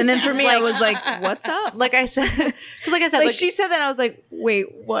 And then for me, I was like, what's up? like I said, because like I said, Like she said that, I was like, wait,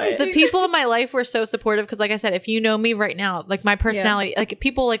 what? the people in my life were so supportive because like I said, if you know me right now, like my personality, like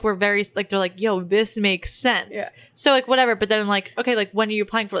people like were very like they're like, yo, this makes sense. Yeah. So like whatever. But then I'm like, okay, like when are you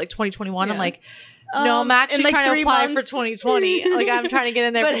applying for like 2021? I'm Yeah. like, no, I'm actually in, like, trying to 3 apply months. for 2020. Like I'm trying to get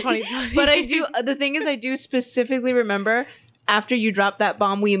in there but, for 2020. But I do. The thing is, I do specifically remember after you dropped that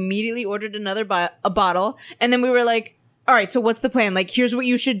bomb, we immediately ordered another a bottle, and then we were like, all right, so what's the plan? Like, here's what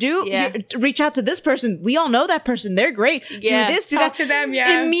you should do. Yeah. Reach out to this person. We all know that person. They're great. Yeah. Do this, do Talk that. to them,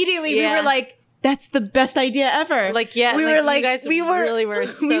 yeah. Immediately, Yeah. we were like, that's the best idea ever. Like, yeah, we like, were you like, guys we were really were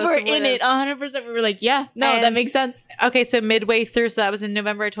so we were in supportive. it 100%. We were like, yeah, no, that And- makes sense. Okay, so midway through, so that was in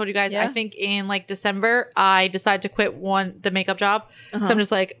November. I told you guys. Yeah. I think in like December, I decided to quit the makeup job. Uh-huh. So I'm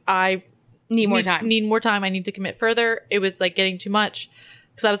just like, I Need more time. Need more time. I need to commit further. It was like getting too much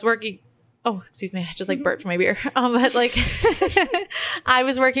because I was working. Oh, excuse me. I just like burped from my beer. But like, I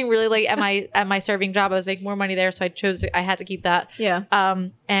was working really late at my serving job. I was making more money there, so I had to keep that. Yeah.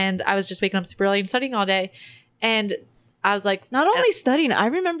 And I was just waking up super early and studying all day, and I was like, Not only studying, I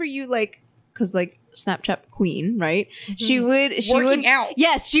remember you like, because like Snapchat queen, right? She would Working out.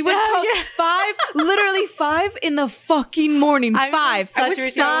 Yes, she would post literally 5 in the fucking morning. I'm 5. such I was a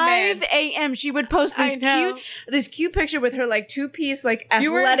so mad. 5 a.m. She would post I know. this cute picture with her like 2-piece like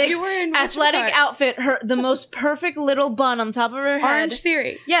You were athletic in athletic outfit, the most perfect little bun on top of her head. Orange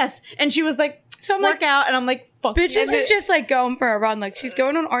Theory. Yes, and she was like, So I'm work like, out, and I'm like, fuck. bitch you. isn't just like going for a run. Like she's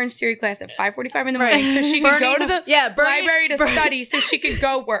going on Orange Theory class at 5:45 in the morning, so she could go to the library to study, so she could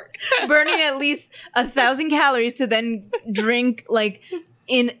go work. burning at least 1,000 calories to then drink like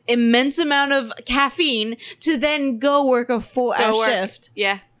an immense amount of caffeine to then go work a full Go hour work. shift.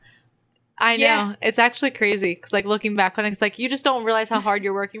 Yeah. I know. Yeah. It's actually crazy because like looking back on it, it's like you just don't realize how hard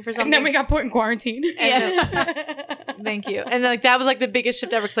you're working for something. And then we got put in quarantine. Thank you. And like that was like the biggest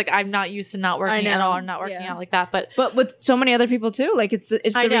shift ever because like I'm not used to not working at know. all or not working Yeah. out like that. But With so many other people too, like it's the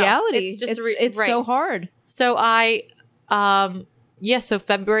I know. reality. It's just It's right. so hard. so so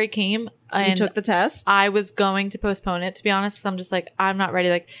February came and You took the test. I was going to postpone it to be honest because I'm just like I'm not ready.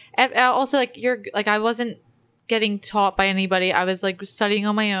 Like and also like I wasn't getting taught by anybody. I was like studying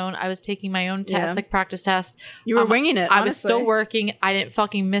on my own. I was taking my own tests, Yeah. like practice tests. You were winging it. I was still honestly. working. I didn't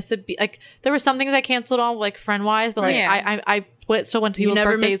fucking miss a beat. Like there were some things I canceled on, like friend wise, but like Yeah. I still went to You people's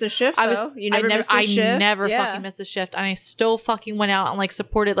never birthdays. missed a shift. I though. was. You never missed a I shift. never Yeah. fucking missed a shift, and I still fucking went out and like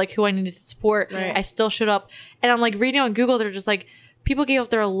supported like who I needed to support. Right. I still showed up, and I'm like reading on Google. They're just like people gave up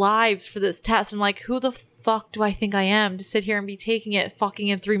their lives for this test. I'm like, who the fuck do I think I am to sit here and be taking it fucking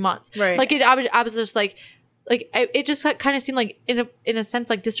in 3 months? Right. Like I was just like. It just kind of seemed like in a sense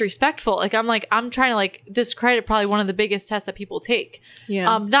like disrespectful. Like I'm trying to like discredit probably one of the biggest tests that people take.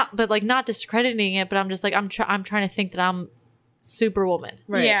 Yeah. Not discrediting it, but I'm just like I'm trying to think that I'm superwoman.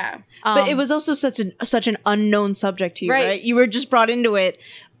 Right. Yeah. But it was also such an unknown subject to you, Right. right? You were just brought into it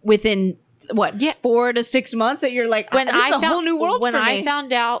within what, Yeah. 4 to 6 months that you're like, When this is I a found, whole new world when for I me.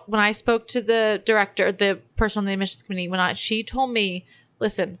 found out, when I spoke to the director, the person on the admissions committee, she told me,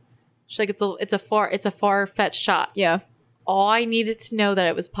 listen, she's like, it's a far-fetched shot. Yeah. All I needed to know that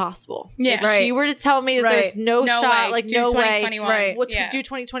it was possible. Yeah. If Right. she were to tell me that Right. there's no No shot, way. like Do no way, 2021. Right. What's Yeah. do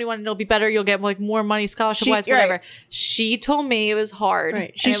 2021 and it'll be better. You'll get like more money, scholarship wise, She- right. whatever. She told me it was hard.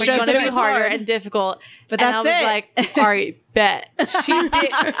 Right. She She was stressed going to that be it was harder hard. and difficult. But and that's I was it. like, all right, bet.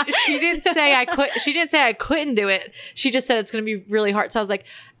 She didn't say I could. She didn't say I couldn't do it. She just said it's going to be really hard. So I was like,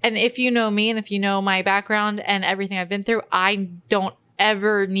 and if you know me and if you know my background and everything I've been through, I don't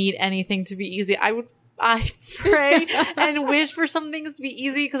ever need anything to be easy. pray and wish for some things to be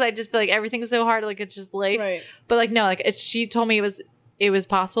easy because I just feel like everything's so hard. Like it's just life. Right. But like no, like she told me it was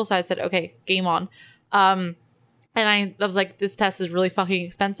possible, so I said okay, game on. And I was like, this test is really fucking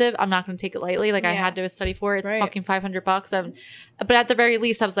expensive. I'm not going to take it lightly. Like I had to study for it. It's fucking $500. But at the very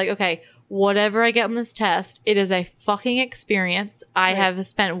least, I was like, okay, whatever I get on this test, it is a fucking experience. I have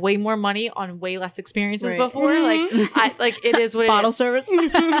spent way more money on way less experiences before. Like it is what it Bottle is. service.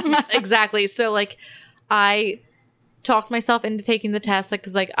 Exactly. So like I talked myself into taking the test. Like,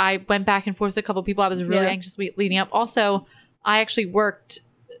 cause like I went back and forth with a couple people. I was really anxious leading up. Also, I actually worked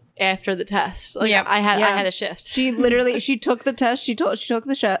after the test. Like I had a shift. She took the test. She took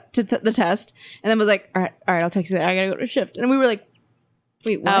the test and then was like, all right, I'll text you that. I gotta go to shift. And we were like,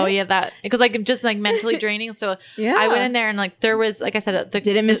 wait, what? Oh yeah, that because like just like mentally draining. So I went in there and like there was like I said,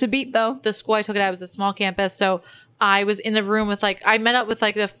 didn't miss a beat though. The school I took it at was a small campus, so I was in the room with like I met up with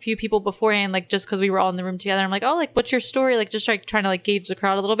like a few people beforehand, like just because we were all in the room together. I'm like, oh, like what's your story? Like just like trying to like gauge the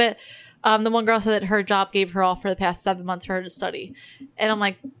crowd a little bit. The one girl said that her job gave her all for the past 7 months for her to study. And I'm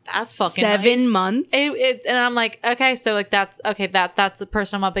like, that's fucking 7 nice. months? And I'm like, okay, so like that's the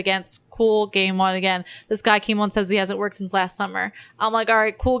person I'm up against. Cool, game on again. This guy came on, says he hasn't worked since last summer. I'm like, all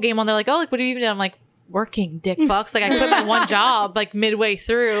right, cool, game on. They're like, oh, like what do you even do? I'm like, working, dick fucks. Like I quit my one job like midway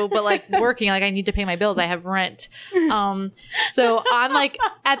through, but like working, like I need to pay my bills. I have rent. So I'm like,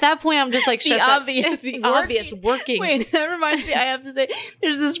 at that point, I'm just like, the obvious working. Wait, that reminds me. I have to say,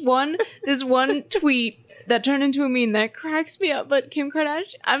 there's this one tweet that turned into a meme that cracks me up. But Kim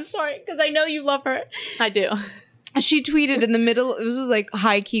Kardashian, I'm sorry because I know you love her. I do. She tweeted in the middle, this was like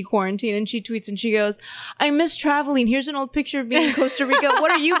high-key quarantine, and she tweets and she goes, I miss traveling. Here's an old picture of me in Costa Rica.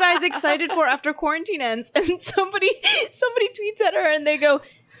 What are you guys excited for after quarantine ends? And somebody tweets at her and they go,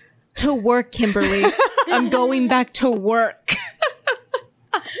 to work, Kimberly. I'm going back to work.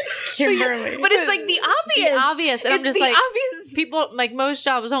 Kimberly. But it's like the obvious. And I'm just like, obvious. people, like most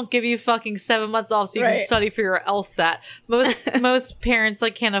jobs don't give you fucking 7 months off so you can study for your LSAT. Most parents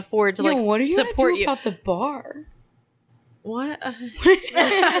like can't afford to what are you support you. About the bar? What?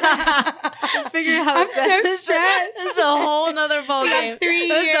 Figure out. I'm so stressed. This is a whole nother ball game. 3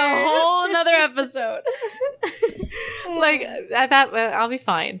 This is years. a whole nother episode. Like at that, I'll be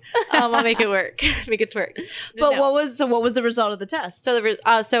fine. I'll make it work. Make it work. But what was the result of the test?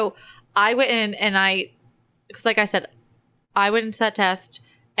 So I went in and because like I said, I went into that test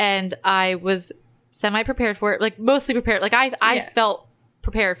and I was semi prepared for it, like mostly prepared. Like I felt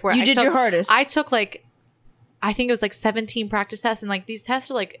prepared for it. You did your hardest. I took like, I think it was like 17 practice tests, and like these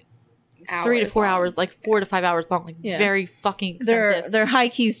tests are like 3 to 4 hours, like 4 to 5 hours long, like very fucking extensive. They're high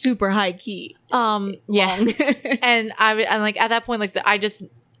key, super high key. Yeah. And I like at that point, like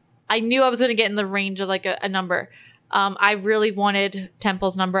I knew I was going to get in the range of like a number. I really wanted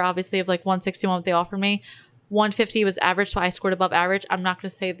Temple's number, obviously, of like 161, what they offered me. 150 was average, so I scored above average. I'm not going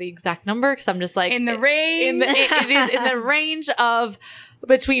to say the exact number because I'm just like in the range. It is in the range of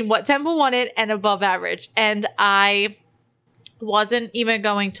between what Temple wanted and above average. And I wasn't even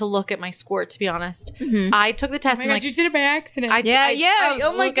going to look at my score, to be honest. Mm-hmm. I took the test oh my and God, like you did it by accident.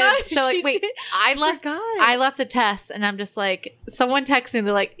 Oh my God. So like, wait, I left the test and I'm just like, someone texted me,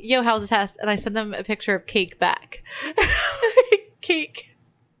 they're like, yo, how was the test? And I sent them a picture of cake back. Cake.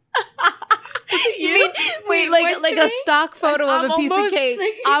 You mean wait, like a stock photo of a piece of cake?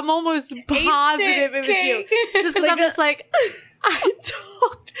 I'm almost positive it was you. Just because I'm just like, I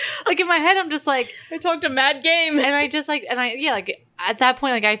talked like in my head. I'm just like, I talked a mad game, and I just like, like at that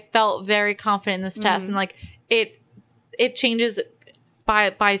point, like I felt very confident in this test, and like it changes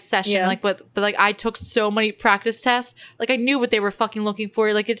by session, like but like I took so many practice tests, like I knew what they were fucking looking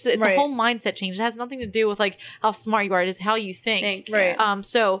for. Like it's a whole mindset change. It has nothing to do with like how smart you are. It is how you think. Right.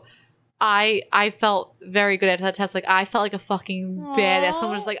 So I felt very good at that test. Like I felt like a fucking badass.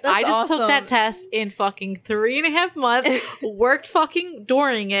 Someone was like, I just took that test in fucking 3.5 months, worked fucking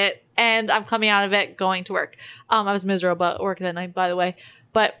during it, and I'm coming out of it going to work. I was miserable at work that night, by the way.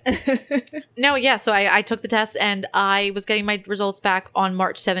 But no, yeah. So I took the test and I was getting my results back on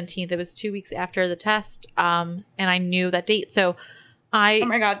March 17th. It was 2 weeks after the test. And I knew that date. So oh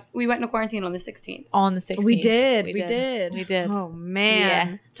my God, we went into quarantine on the 16th. On the 16th. We did. Oh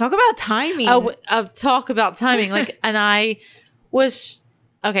man. Yeah. Talk about timing. Talk about timing. Like, and I was,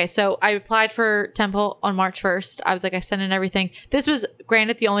 okay, so I applied for Temple on March 1st. I was like, I sent in everything. This was,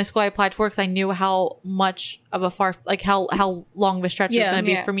 granted, the only school I applied for because I knew how much of a how long of a stretch it was going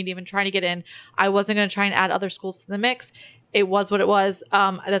to be for me to even try to get in. I wasn't going to try and add other schools to the mix. It was what it was.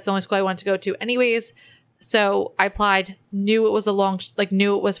 That's the only school I wanted to go to anyways. So I applied, knew it was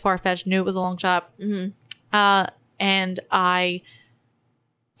knew it was far-fetched, knew it was a long shot. Mm-hmm. And I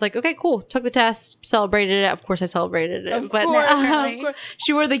it's like, okay, cool. Took the test, celebrated it. Of course, I celebrated it. Of course.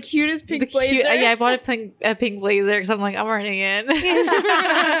 She wore the cutest pink blazer. Yeah, I bought a pink blazer because I'm like, I'm running in.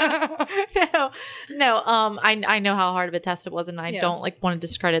 No. I know how hard of a test it was, and I don't like want to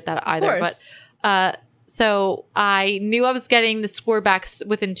discredit that either. But so I knew I was getting the score back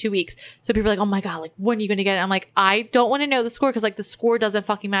within 2 weeks. So people were like, oh my God, like, when are you going to get it? I'm like, I don't want to know the score because, like, the score doesn't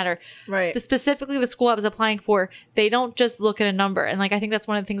fucking matter. Right. Specifically, the school I was applying for, they don't just look at a number. And, like, I think that's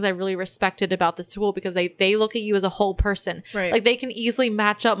one of the things I really respected about the school because they look at you as a whole person. Right. Like, they can easily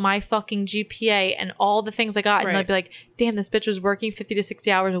match up my fucking GPA and all the things I got. And they'll be like, damn, this bitch was working 50 to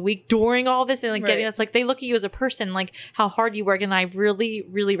 60 hours a week during all this and, like, getting this. Like, they look at you as a person, like, how hard you work. And I really,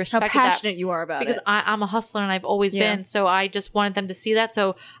 really respected that. How passionate you are about it. Because I'm a hustler and I've always been. So I just wanted them to see that.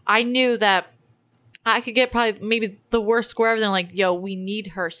 So I knew that I could get probably maybe the worst score ever. They're like, yo, we need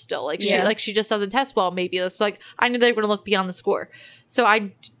her still. Like she just doesn't test well. Maybe it's like, I knew they were going to look beyond the score. So I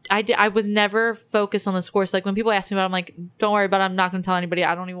was never focused on the score. So like when people ask me about it, I'm like, don't worry about it. I'm not going to tell anybody.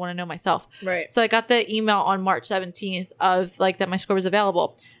 I don't even want to know myself. Right. So I got the email on March 17th of like that my score was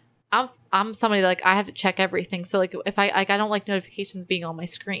available. I'm somebody that, like, I have to check everything. So like if I don't like notifications being on my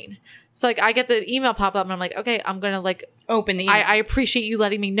screen. So like I get the email pop up and I'm like, okay, I'm gonna like open the email. I appreciate you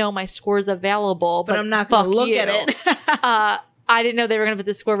letting me know my score is available, but I'm not gonna look at it. I didn't know they were gonna put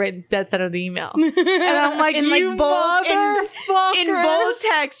the score right in dead center of the email. And I'm like, in you like bold in bold motherfuckers.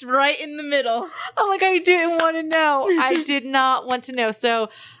 text right in the middle. I'm like, I didn't want to know. I did not want to know. So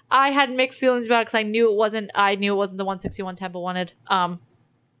I had mixed feelings about it because I knew it wasn't the 161 Temple wanted.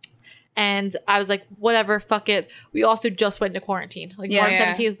 And I was like, whatever, fuck it. We also just went into quarantine. Like March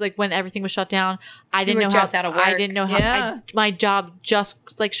 17th was like when everything was shut down. I didn't know how just out of work. I didn't know how my job just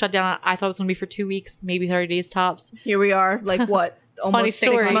like shut down. I thought it was gonna be for 2 weeks, maybe 30 days tops. Here we are, like what? Almost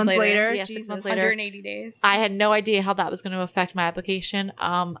 6 months later. Yeah, 6 months later. 180 days. I had no idea how that was going to affect my application.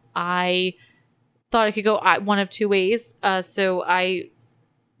 I thought it could go one of two ways. So I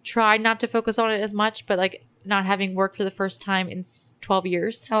tried not to focus on it as much, but like not having worked for the first time in 12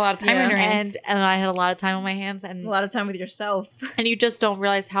 years. A lot of time on your hands. And I had a lot of time on my hands. And a lot of time with yourself. And you just don't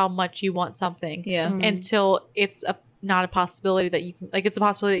realize how much you want something. Yeah. Until it's not a possibility that you can, like, it's a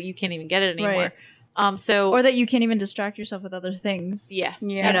possibility that you can't even get it anymore. Right. Or that you can't even distract yourself with other things. Yeah.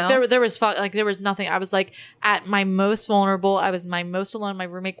 You know? There was nothing. I was like at my most vulnerable. I was my most alone. My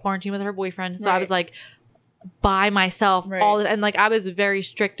roommate quarantined with her boyfriend. So I was like by myself all the, and like I was very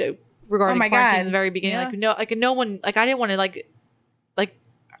strict regarding quarantine in the very beginning. No one, like I didn't want to like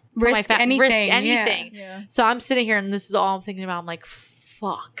risk anything. Yeah. So I'm sitting here and this is all I'm thinking about. I'm like,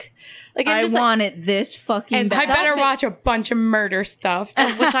 fuck. Like I want it this fucking bad. I better watch a bunch of murder stuff, which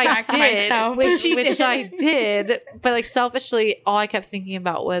I did. Which I did. But like selfishly, all I kept thinking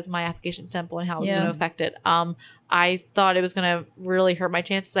about was my application to Temple and how it was going to affect it. I thought it was going to really hurt my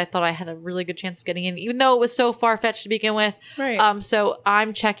chances. I thought I had a really good chance of getting in, even though it was so far-fetched to begin with. Right. So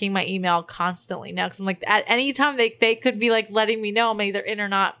I'm checking my email constantly now because I'm like, at any time they could be like letting me know I'm either in or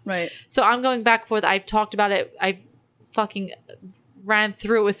not. Right. So I'm going back and forth. I talked about it. I fucking ran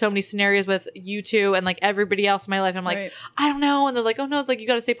through it with so many scenarios with you two and like everybody else in my life. I'm like, I don't know. And they're like, oh no, it's like, you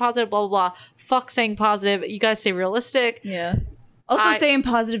got to stay positive, blah, blah, blah. Fuck saying positive. You got to stay realistic. Yeah. Also staying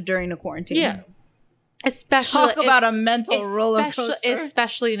positive during a quarantine. Yeah. Especially talk about a mental roller coaster.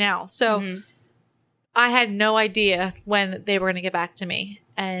 Especially now. So I had no idea when they were going to get back to me.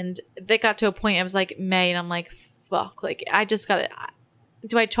 And they got to a point, it was like May, and I'm like, fuck. Like, I just got to,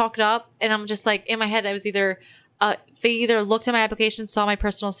 do I chalk it up? And I'm just like, in my head, I was either, they either looked at my application, saw my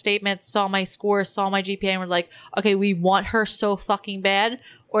personal statement, saw my score, saw my GPA, and were like, okay, we want her so fucking bad.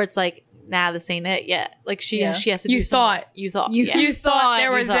 Or it's like, nah, this ain't it yet. Like she has to do You thought you thought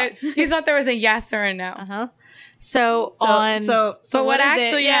there was a yes or a no. So what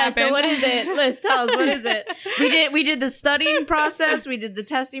actually happened? So what is it? Liz, tell us, what is it? We did the studying process, we did the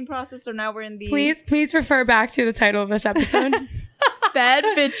testing process, so now we're in the Please refer back to the title of this episode. Bad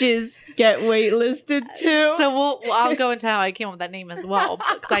bitches get waitlisted too. So I'll go into how I came up with that name as well,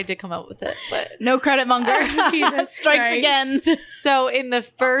 because I did come up with it. But no credit monger. Jesus strikes Christ. again. So in the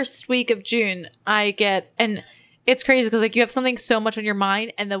first week of June, I get, and it's crazy because like you have something so much on your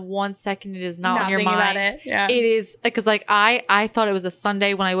mind, and the 1 second it is not on your mind. About it. Yeah. It is because like I thought it was a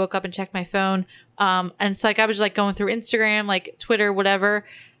Sunday when I woke up and checked my phone. And so like I was just like going through Instagram, like Twitter, whatever.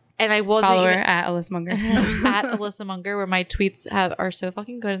 And I wasn't Follow her at Alyssa Munger. At Alyssa Munger, where my tweets are so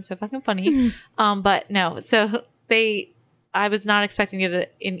fucking good and so fucking funny. But no, so I was not expecting to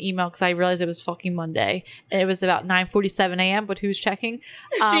get an email because I realized it was fucking Monday. And it was about 9:47 a.m., but who's checking?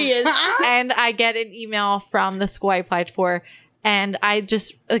 She is. And I get an email from the school I applied for. And I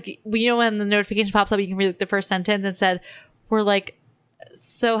just, like, you know, when the notification pops up, you can read like, the first sentence and said, we're like,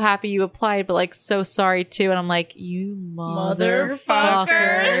 so happy you applied, but like so sorry too. And I'm like, you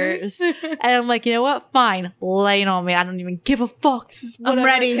motherfuckers. And I'm like, you know what? Fine. Lay it on me. I don't even give a fuck. This is I'm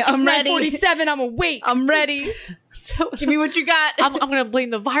ready. I'm ready. 47. I'm awake. I'm ready. So give me what you got. I'm gonna blame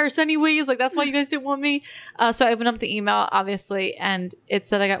the virus anyways. Like that's why you guys didn't want me. So I opened up the email, obviously, and it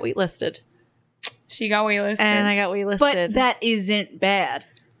said I got waitlisted. She got waitlisted. And I got waitlisted. But that isn't bad.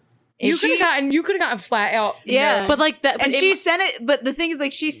 You could have gotten flat out. Yeah. But like that, And she sent it, but the thing is,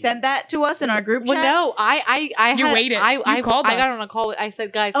 like, she sent that to us in our group chat. Well, no, I You waited. You called I got us. on a call. I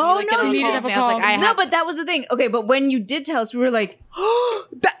said, guys, Oh, can you, like, no, get on you a did call have with a me? I was like, no, but that was the thing. Okay, but when you did tell us, we were like,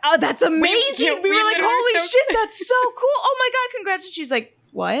 that's amazing. We were like, holy shit, that's so cool. Oh my God, congratulations. She's like,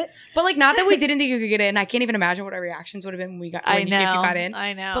 what? But like, not that we didn't think you could get in. I can't even imagine what our reactions would have been when we got. If you got in.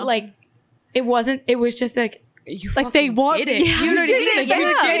 I know. But like, it wasn't. It was just like. You like they want did it. Yeah, you know what I mean? Like,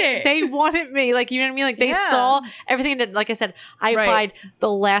 you did it. They wanted me. Like, you know what I mean? Like they saw everything. That, like I said, I applied the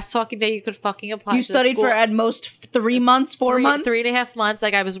last fucking day you could fucking apply. You studied for at most 3 months, 4 months, 3.5 months.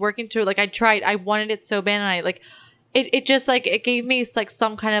 Like I was working through. Like I tried. I wanted it so bad, and I like it. Just like it gave me like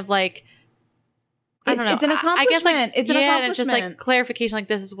some kind of like. I don't know. It's an accomplishment. I guess like it's an accomplishment. And it's just like clarification. Like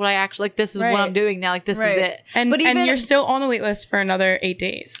this is what I actually like. This is what I'm doing now. Like this is it. And you're still on the wait list for another 8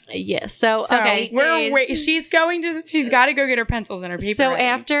 days. Yes. So okay. She's got to go get her pencils and her paper. So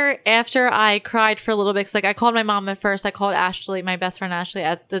after I cried for a little bit, because like I called my mom at first. I called Ashley, my best friend Ashley,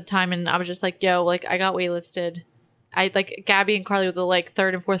 at the time, and I was just like, "Yo, like I got waitlisted." I like Gabby and Carly were the like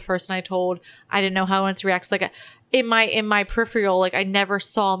third and fourth person I told. I didn't know how I wanted to react. So, like in my peripheral, like I never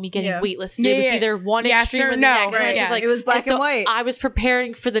saw me getting waitlisted. It was either one extreme or the next. Right. Just, like, it was black and white. I was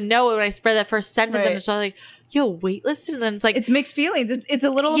preparing for the no when I spread that first sentence, and it's like, yo, waitlisted, and then it's like it's mixed feelings. It's a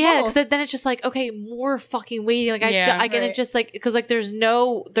little because then it's just like, okay, more fucking waiting. Like I get it, just like because like there's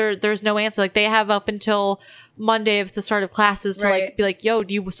no answer. Like they have up until Monday of the start of classes to like be like, yo,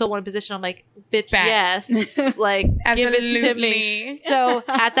 do you still want a position? I'm like, bitch, yes, like give it to me. So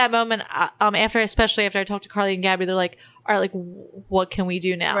at that moment, especially after I talked to Carly and Gabby, they're like, all right, like what can we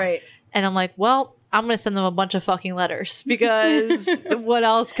do now? Right. And I'm like, well, I'm gonna send them a bunch of fucking letters because what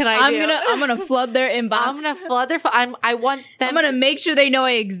else can I do? I'm gonna flood their inbox. I'm gonna flood their. I want them. I'm gonna make sure they know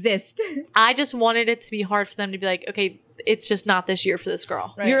I exist. I just wanted it to be hard for them to be like, okay, it's just not this year for this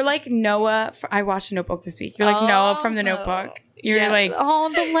girl. Right. You're like Noah. I watched Notebook this week. You're like Noah from the Notebook. You're like the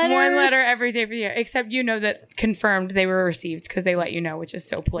letters. One letter every day for the year. Except you know that confirmed they were received because they let you know, which is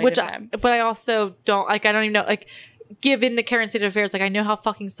so polite of them. But I also don't like. I don't even know like. Given the current state of affairs, like I know how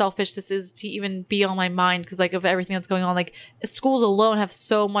fucking selfish this is to even be on my mind because like of everything that's going on. Like schools alone have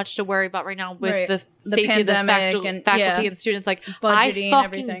so much to worry about right now with the safety of the faculty and students. Like budgeting I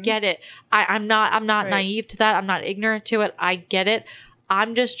fucking get it. I'm not naive to that. I'm not ignorant to it. I get it.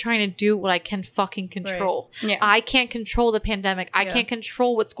 I'm just trying to do what I can fucking control. Right. Yeah. I can't control the pandemic. I can't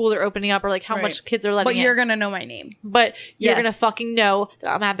control what school they're opening up or like how much kids are letting But you're going to know my name. But you're going to fucking know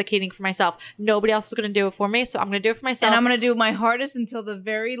that I'm advocating for myself. Nobody else is going to do it for me. So I'm going to do it for myself. And I'm going to do my hardest until the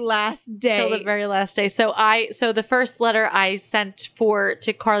very last day. So the first letter I sent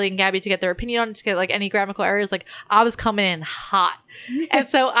to Carly and Gabby to get their opinion on, to get like any grammatical errors, like I was coming in hot. And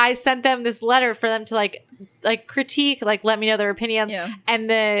so I sent them this letter for them to like critique, like let me know their opinions. Yeah. And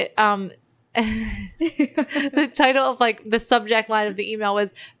the the title of like the subject line of the email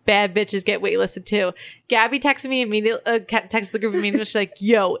was "Bad bitches get waitlisted too." Gabby texted me immediately, texted the group immediately. She's like,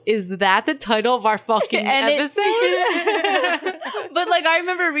 "Yo, is that the title of our fucking episode?" But like I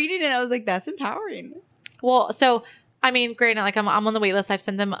remember reading it, and I was like, "That's empowering." Well, so. I mean, great. Like I'm on the wait list. I've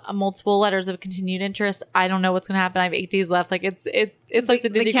sent them multiple letters of continued interest. I don't know what's going to happen. I have 8 days left. Like it's like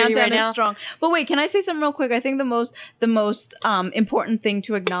the countdown right now. is strong. But wait, can I say something real quick? I think the most important thing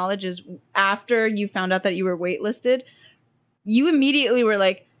to acknowledge is after you found out that you were waitlisted, you immediately were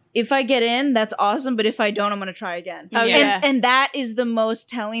like, if I get in, that's awesome. But if I don't, I'm going to try again. Oh, yeah. And that is the most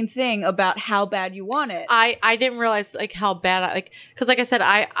telling thing about how bad you want it. I didn't realize like how bad because like I said,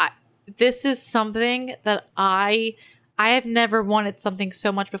 I this is something that I have never wanted something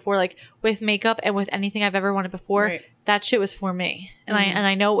so much before, like with makeup and with anything I've ever wanted before. Right. That shit was for me. And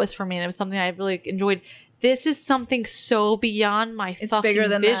I know it was for me, and it was something I really enjoyed. This is something so beyond my fucking bigger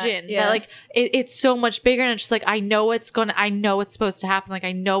than vision. That like it's so much bigger, and it's just like I know it's supposed to happen. Like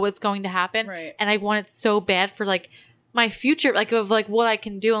I know it's going to happen. Right. And I want it so bad for like my future, like of like what I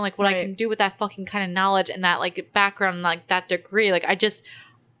can do and like what I can do with that fucking kind of knowledge and that like background and like that degree. Like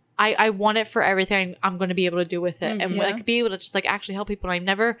I want it for everything I'm going to be able to do with it, and like be able to just like actually help people.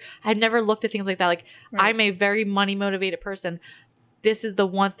 And I've never looked at things like that. Like I'm a very money motivated person. this is the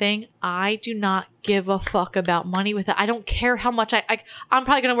one thing I do not give a fuck about money with it. I don't care how much I'm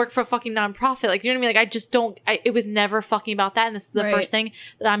probably going to work for a fucking nonprofit. Like, you know what I mean? Like, I just don't, it was never fucking about that. And this is the first thing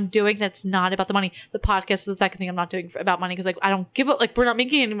that I'm doing that's not about the money. The podcast was the second thing I'm not doing about money. Cause like, I don't give up, like, we're not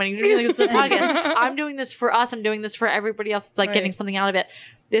making any money. Like, it's a podcast. I'm doing this for us. I'm doing this for everybody else. It's like getting something out of it.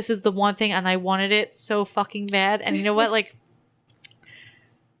 This is the one thing. And I wanted it so fucking bad. And you know what? Like,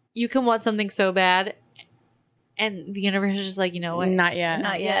 you can want something so bad. And the universe is just like, you know what? Not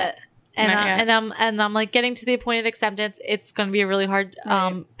yet. And I'm like getting to the point of acceptance. It's going to be a really hard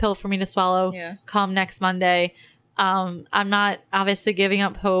pill for me to swallow come next Monday. I'm not obviously giving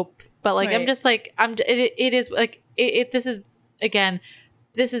up hope, but like I'm just like it is like this is again,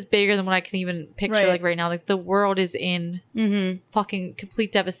 this is bigger than what I can even picture like right now. Like the world is in fucking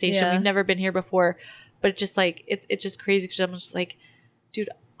complete devastation. We've never been here before, but it's just like it's just crazy because I'm just like, dude,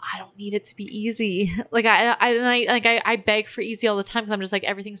 I don't need it to be easy. Like I beg for easy all the time because I'm just like,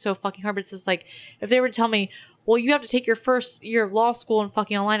 everything's so fucking hard. But it's just like, if they were to tell me, well, you have to take your first year of law school and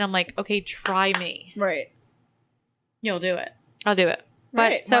fucking online, I'm like, okay, try me. Right. You'll do it. I'll do it.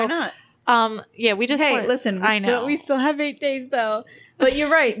 Right. But so why not? Yeah, we just listen, we still have 8 days though. But you're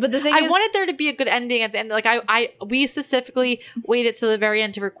right. But the thing is, I wanted there to be a good ending at the end. Like we specifically waited till the very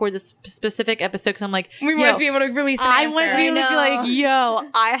end to record this specific episode because I'm like, we wanted to be able to release an I answer. wanted to be able to be like, yo,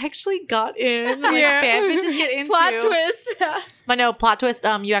 I actually got in. Like, bad bitches get into plot twist. But no, plot twist.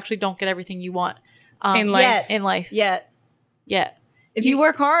 You actually don't get everything you want in life. In life, Yet. If you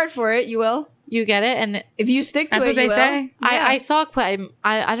work hard for it, you will. You get it, and if you stick to that's it, what they say. I saw a quote.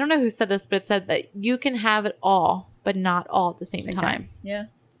 I don't know who said this, but it said that you can have it all, but not all at the same time. Yeah.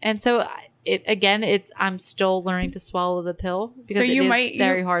 And so I'm still learning to swallow the pill because so you it is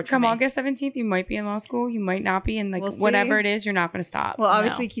very hard for me. Come August 17th, you might be in law school. You might not be, and like whatever it is, you're not going to stop. Well,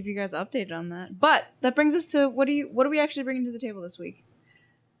 obviously keep you guys updated on that. But that brings us to what are we actually bringing to the table this week?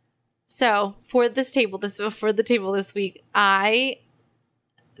 So for the table this week,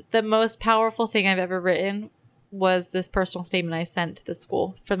 the most powerful thing I've ever written was this personal statement I sent to the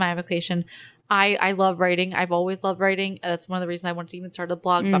school for my application. I love writing. I've always loved writing. That's one of the reasons I wanted to even start a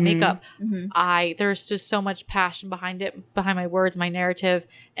blog about makeup. There's just so much passion behind it, behind my words, my narrative,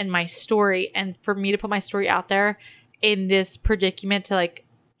 and my story. And for me to put my story out there in this predicament to like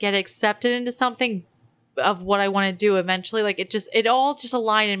get accepted into something of what I want to do eventually, like it all just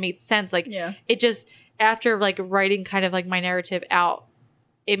aligned and made sense. Like it just, after like writing kind of like my narrative out,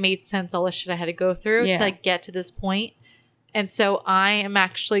 it made sense all the shit I had to go through to like get to this point. And so I am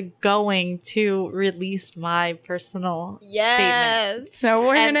actually going to release my personal statement. So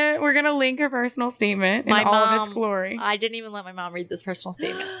we're gonna link her personal statement in all of its glory. I didn't even let my mom read this personal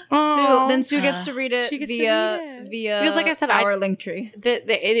statement. Sue gets to read it via because like I said, our link tree.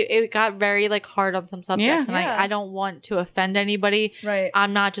 It got very like hard on some subjects, and I don't want to offend anybody. Right.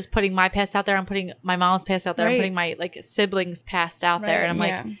 I'm not just putting my past out there. I'm putting my mom's past out there. I'm putting my like siblings' past out there, and I'm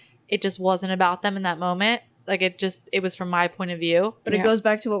like, it just wasn't about them in that moment. Like it was from my point of view. But it goes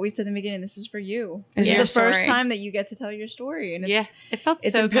back to what we said in the beginning. This is for you. This is the first time that you get to tell your story. And it's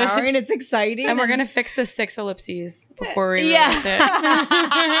it's so good. empowering. It's exciting. And we're going to fix the 6 ellipses before we release it.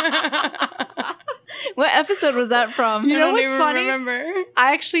 What episode was that from? You know what's funny? Remember.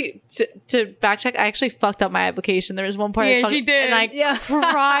 I actually, to backtrack, I actually fucked up my application. There was one part she did. And I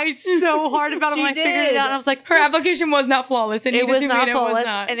cried so hard about it when I figured it out. And I was like, her application was not flawless. It was not flawless.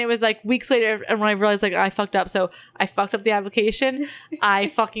 And it was like weeks later, and when I realized like I fucked up. So I fucked up the application. I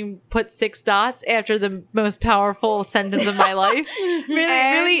fucking put 6 dots after the most powerful sentence of my life.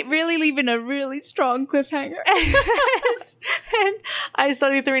 really leaving a really strong cliffhanger. And I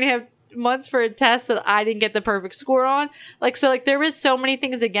studied 3.5 months for a test that I didn't get the perfect score on. Like, so like there was so many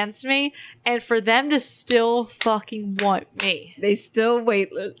things against me, and for them to still fucking want me. They still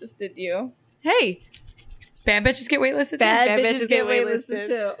waitlisted you. Hey. Bad bitches get waitlisted too. Bad bitches get waitlisted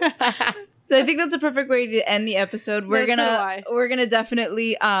too. So I think that's a perfect way to end the episode. We're gonna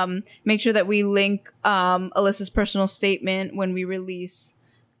definitely make sure that we link Alyssa's personal statement when we release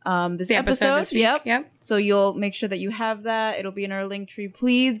this episode this week. Yep. So you'll make sure that you have that. It'll be in our link tree.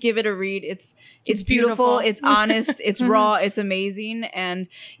 Please give it a read. It's beautiful. It's honest. It's raw. It's amazing. And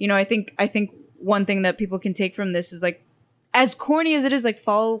you know, I think one thing that people can take from this is like, as corny as it is, like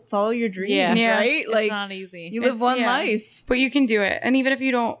follow your dreams, right? Like it's not easy. You live one life, but you can do it. And even if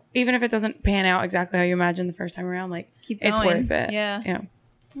it doesn't pan out exactly how you imagined the first time around, like keep going. It's worth it. Yeah.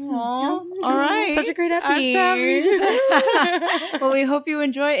 Aww. All right. Such a great episode. Well, we hope you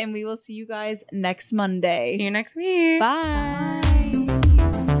enjoy, and we will see you guys next Monday. See you next week. Bye.